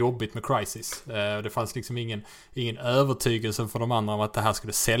lite jobbigt med Crisis. Det fanns liksom ingen övertygelse för de andra om att det här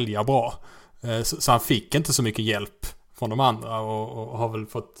skulle sälja bra. Så han fick inte så mycket hjälp från de andra och har väl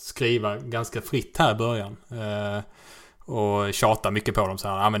fått skriva ganska fritt här i början. Och tjata mycket på dem så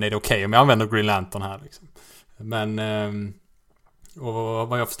här, men är det okej om jag använder Green Lantern här liksom? Men och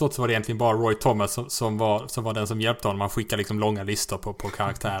vad jag förstått så var det egentligen bara Roy Thomas som var den som hjälpte honom. Han skickade liksom långa listor på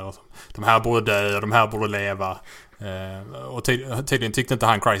karaktärer som, de här borde dö, de här borde leva, och tydligen tyckte inte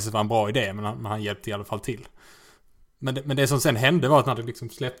han Crisis var en bra idé, men han hjälpte i alla fall till. Men det som sen hände var att när det liksom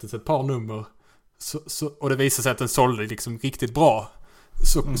släpptes ett par nummer och det visade sig att den sålde liksom riktigt bra,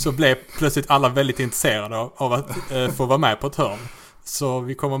 så blev plötsligt alla väldigt intresserade av att få vara med på ett hörn. Så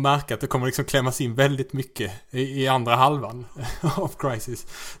vi kommer märka att det kommer liksom klämmas in väldigt mycket i andra halvan av Crisis.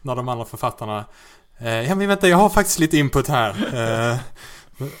 När de andra författarna ja men vänta, jag har faktiskt lite input här.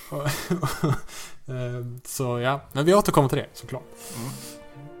 Så ja, men vi återkommer till det såklart.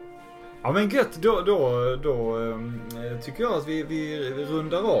 Ja men gött, då tycker jag att vi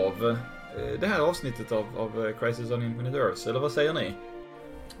rundar av det här avsnittet av Crisis on Infinite Earths, eller vad säger ni?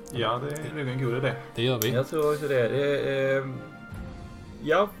 Ja, det är en god idé. Det gör vi. Jag tror också det.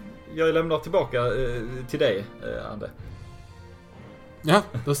 Ja, jag lämnar tillbaka till dig, Ande. Ja,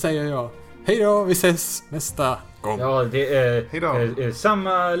 då säger jag hej då, vi ses nästa gång. Ja, det är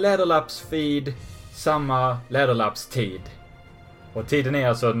samma Läderlaps-feed, samma Läderlaps-tid. Och tiden är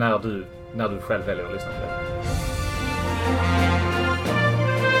alltså när du själv väljer att lyssna på det.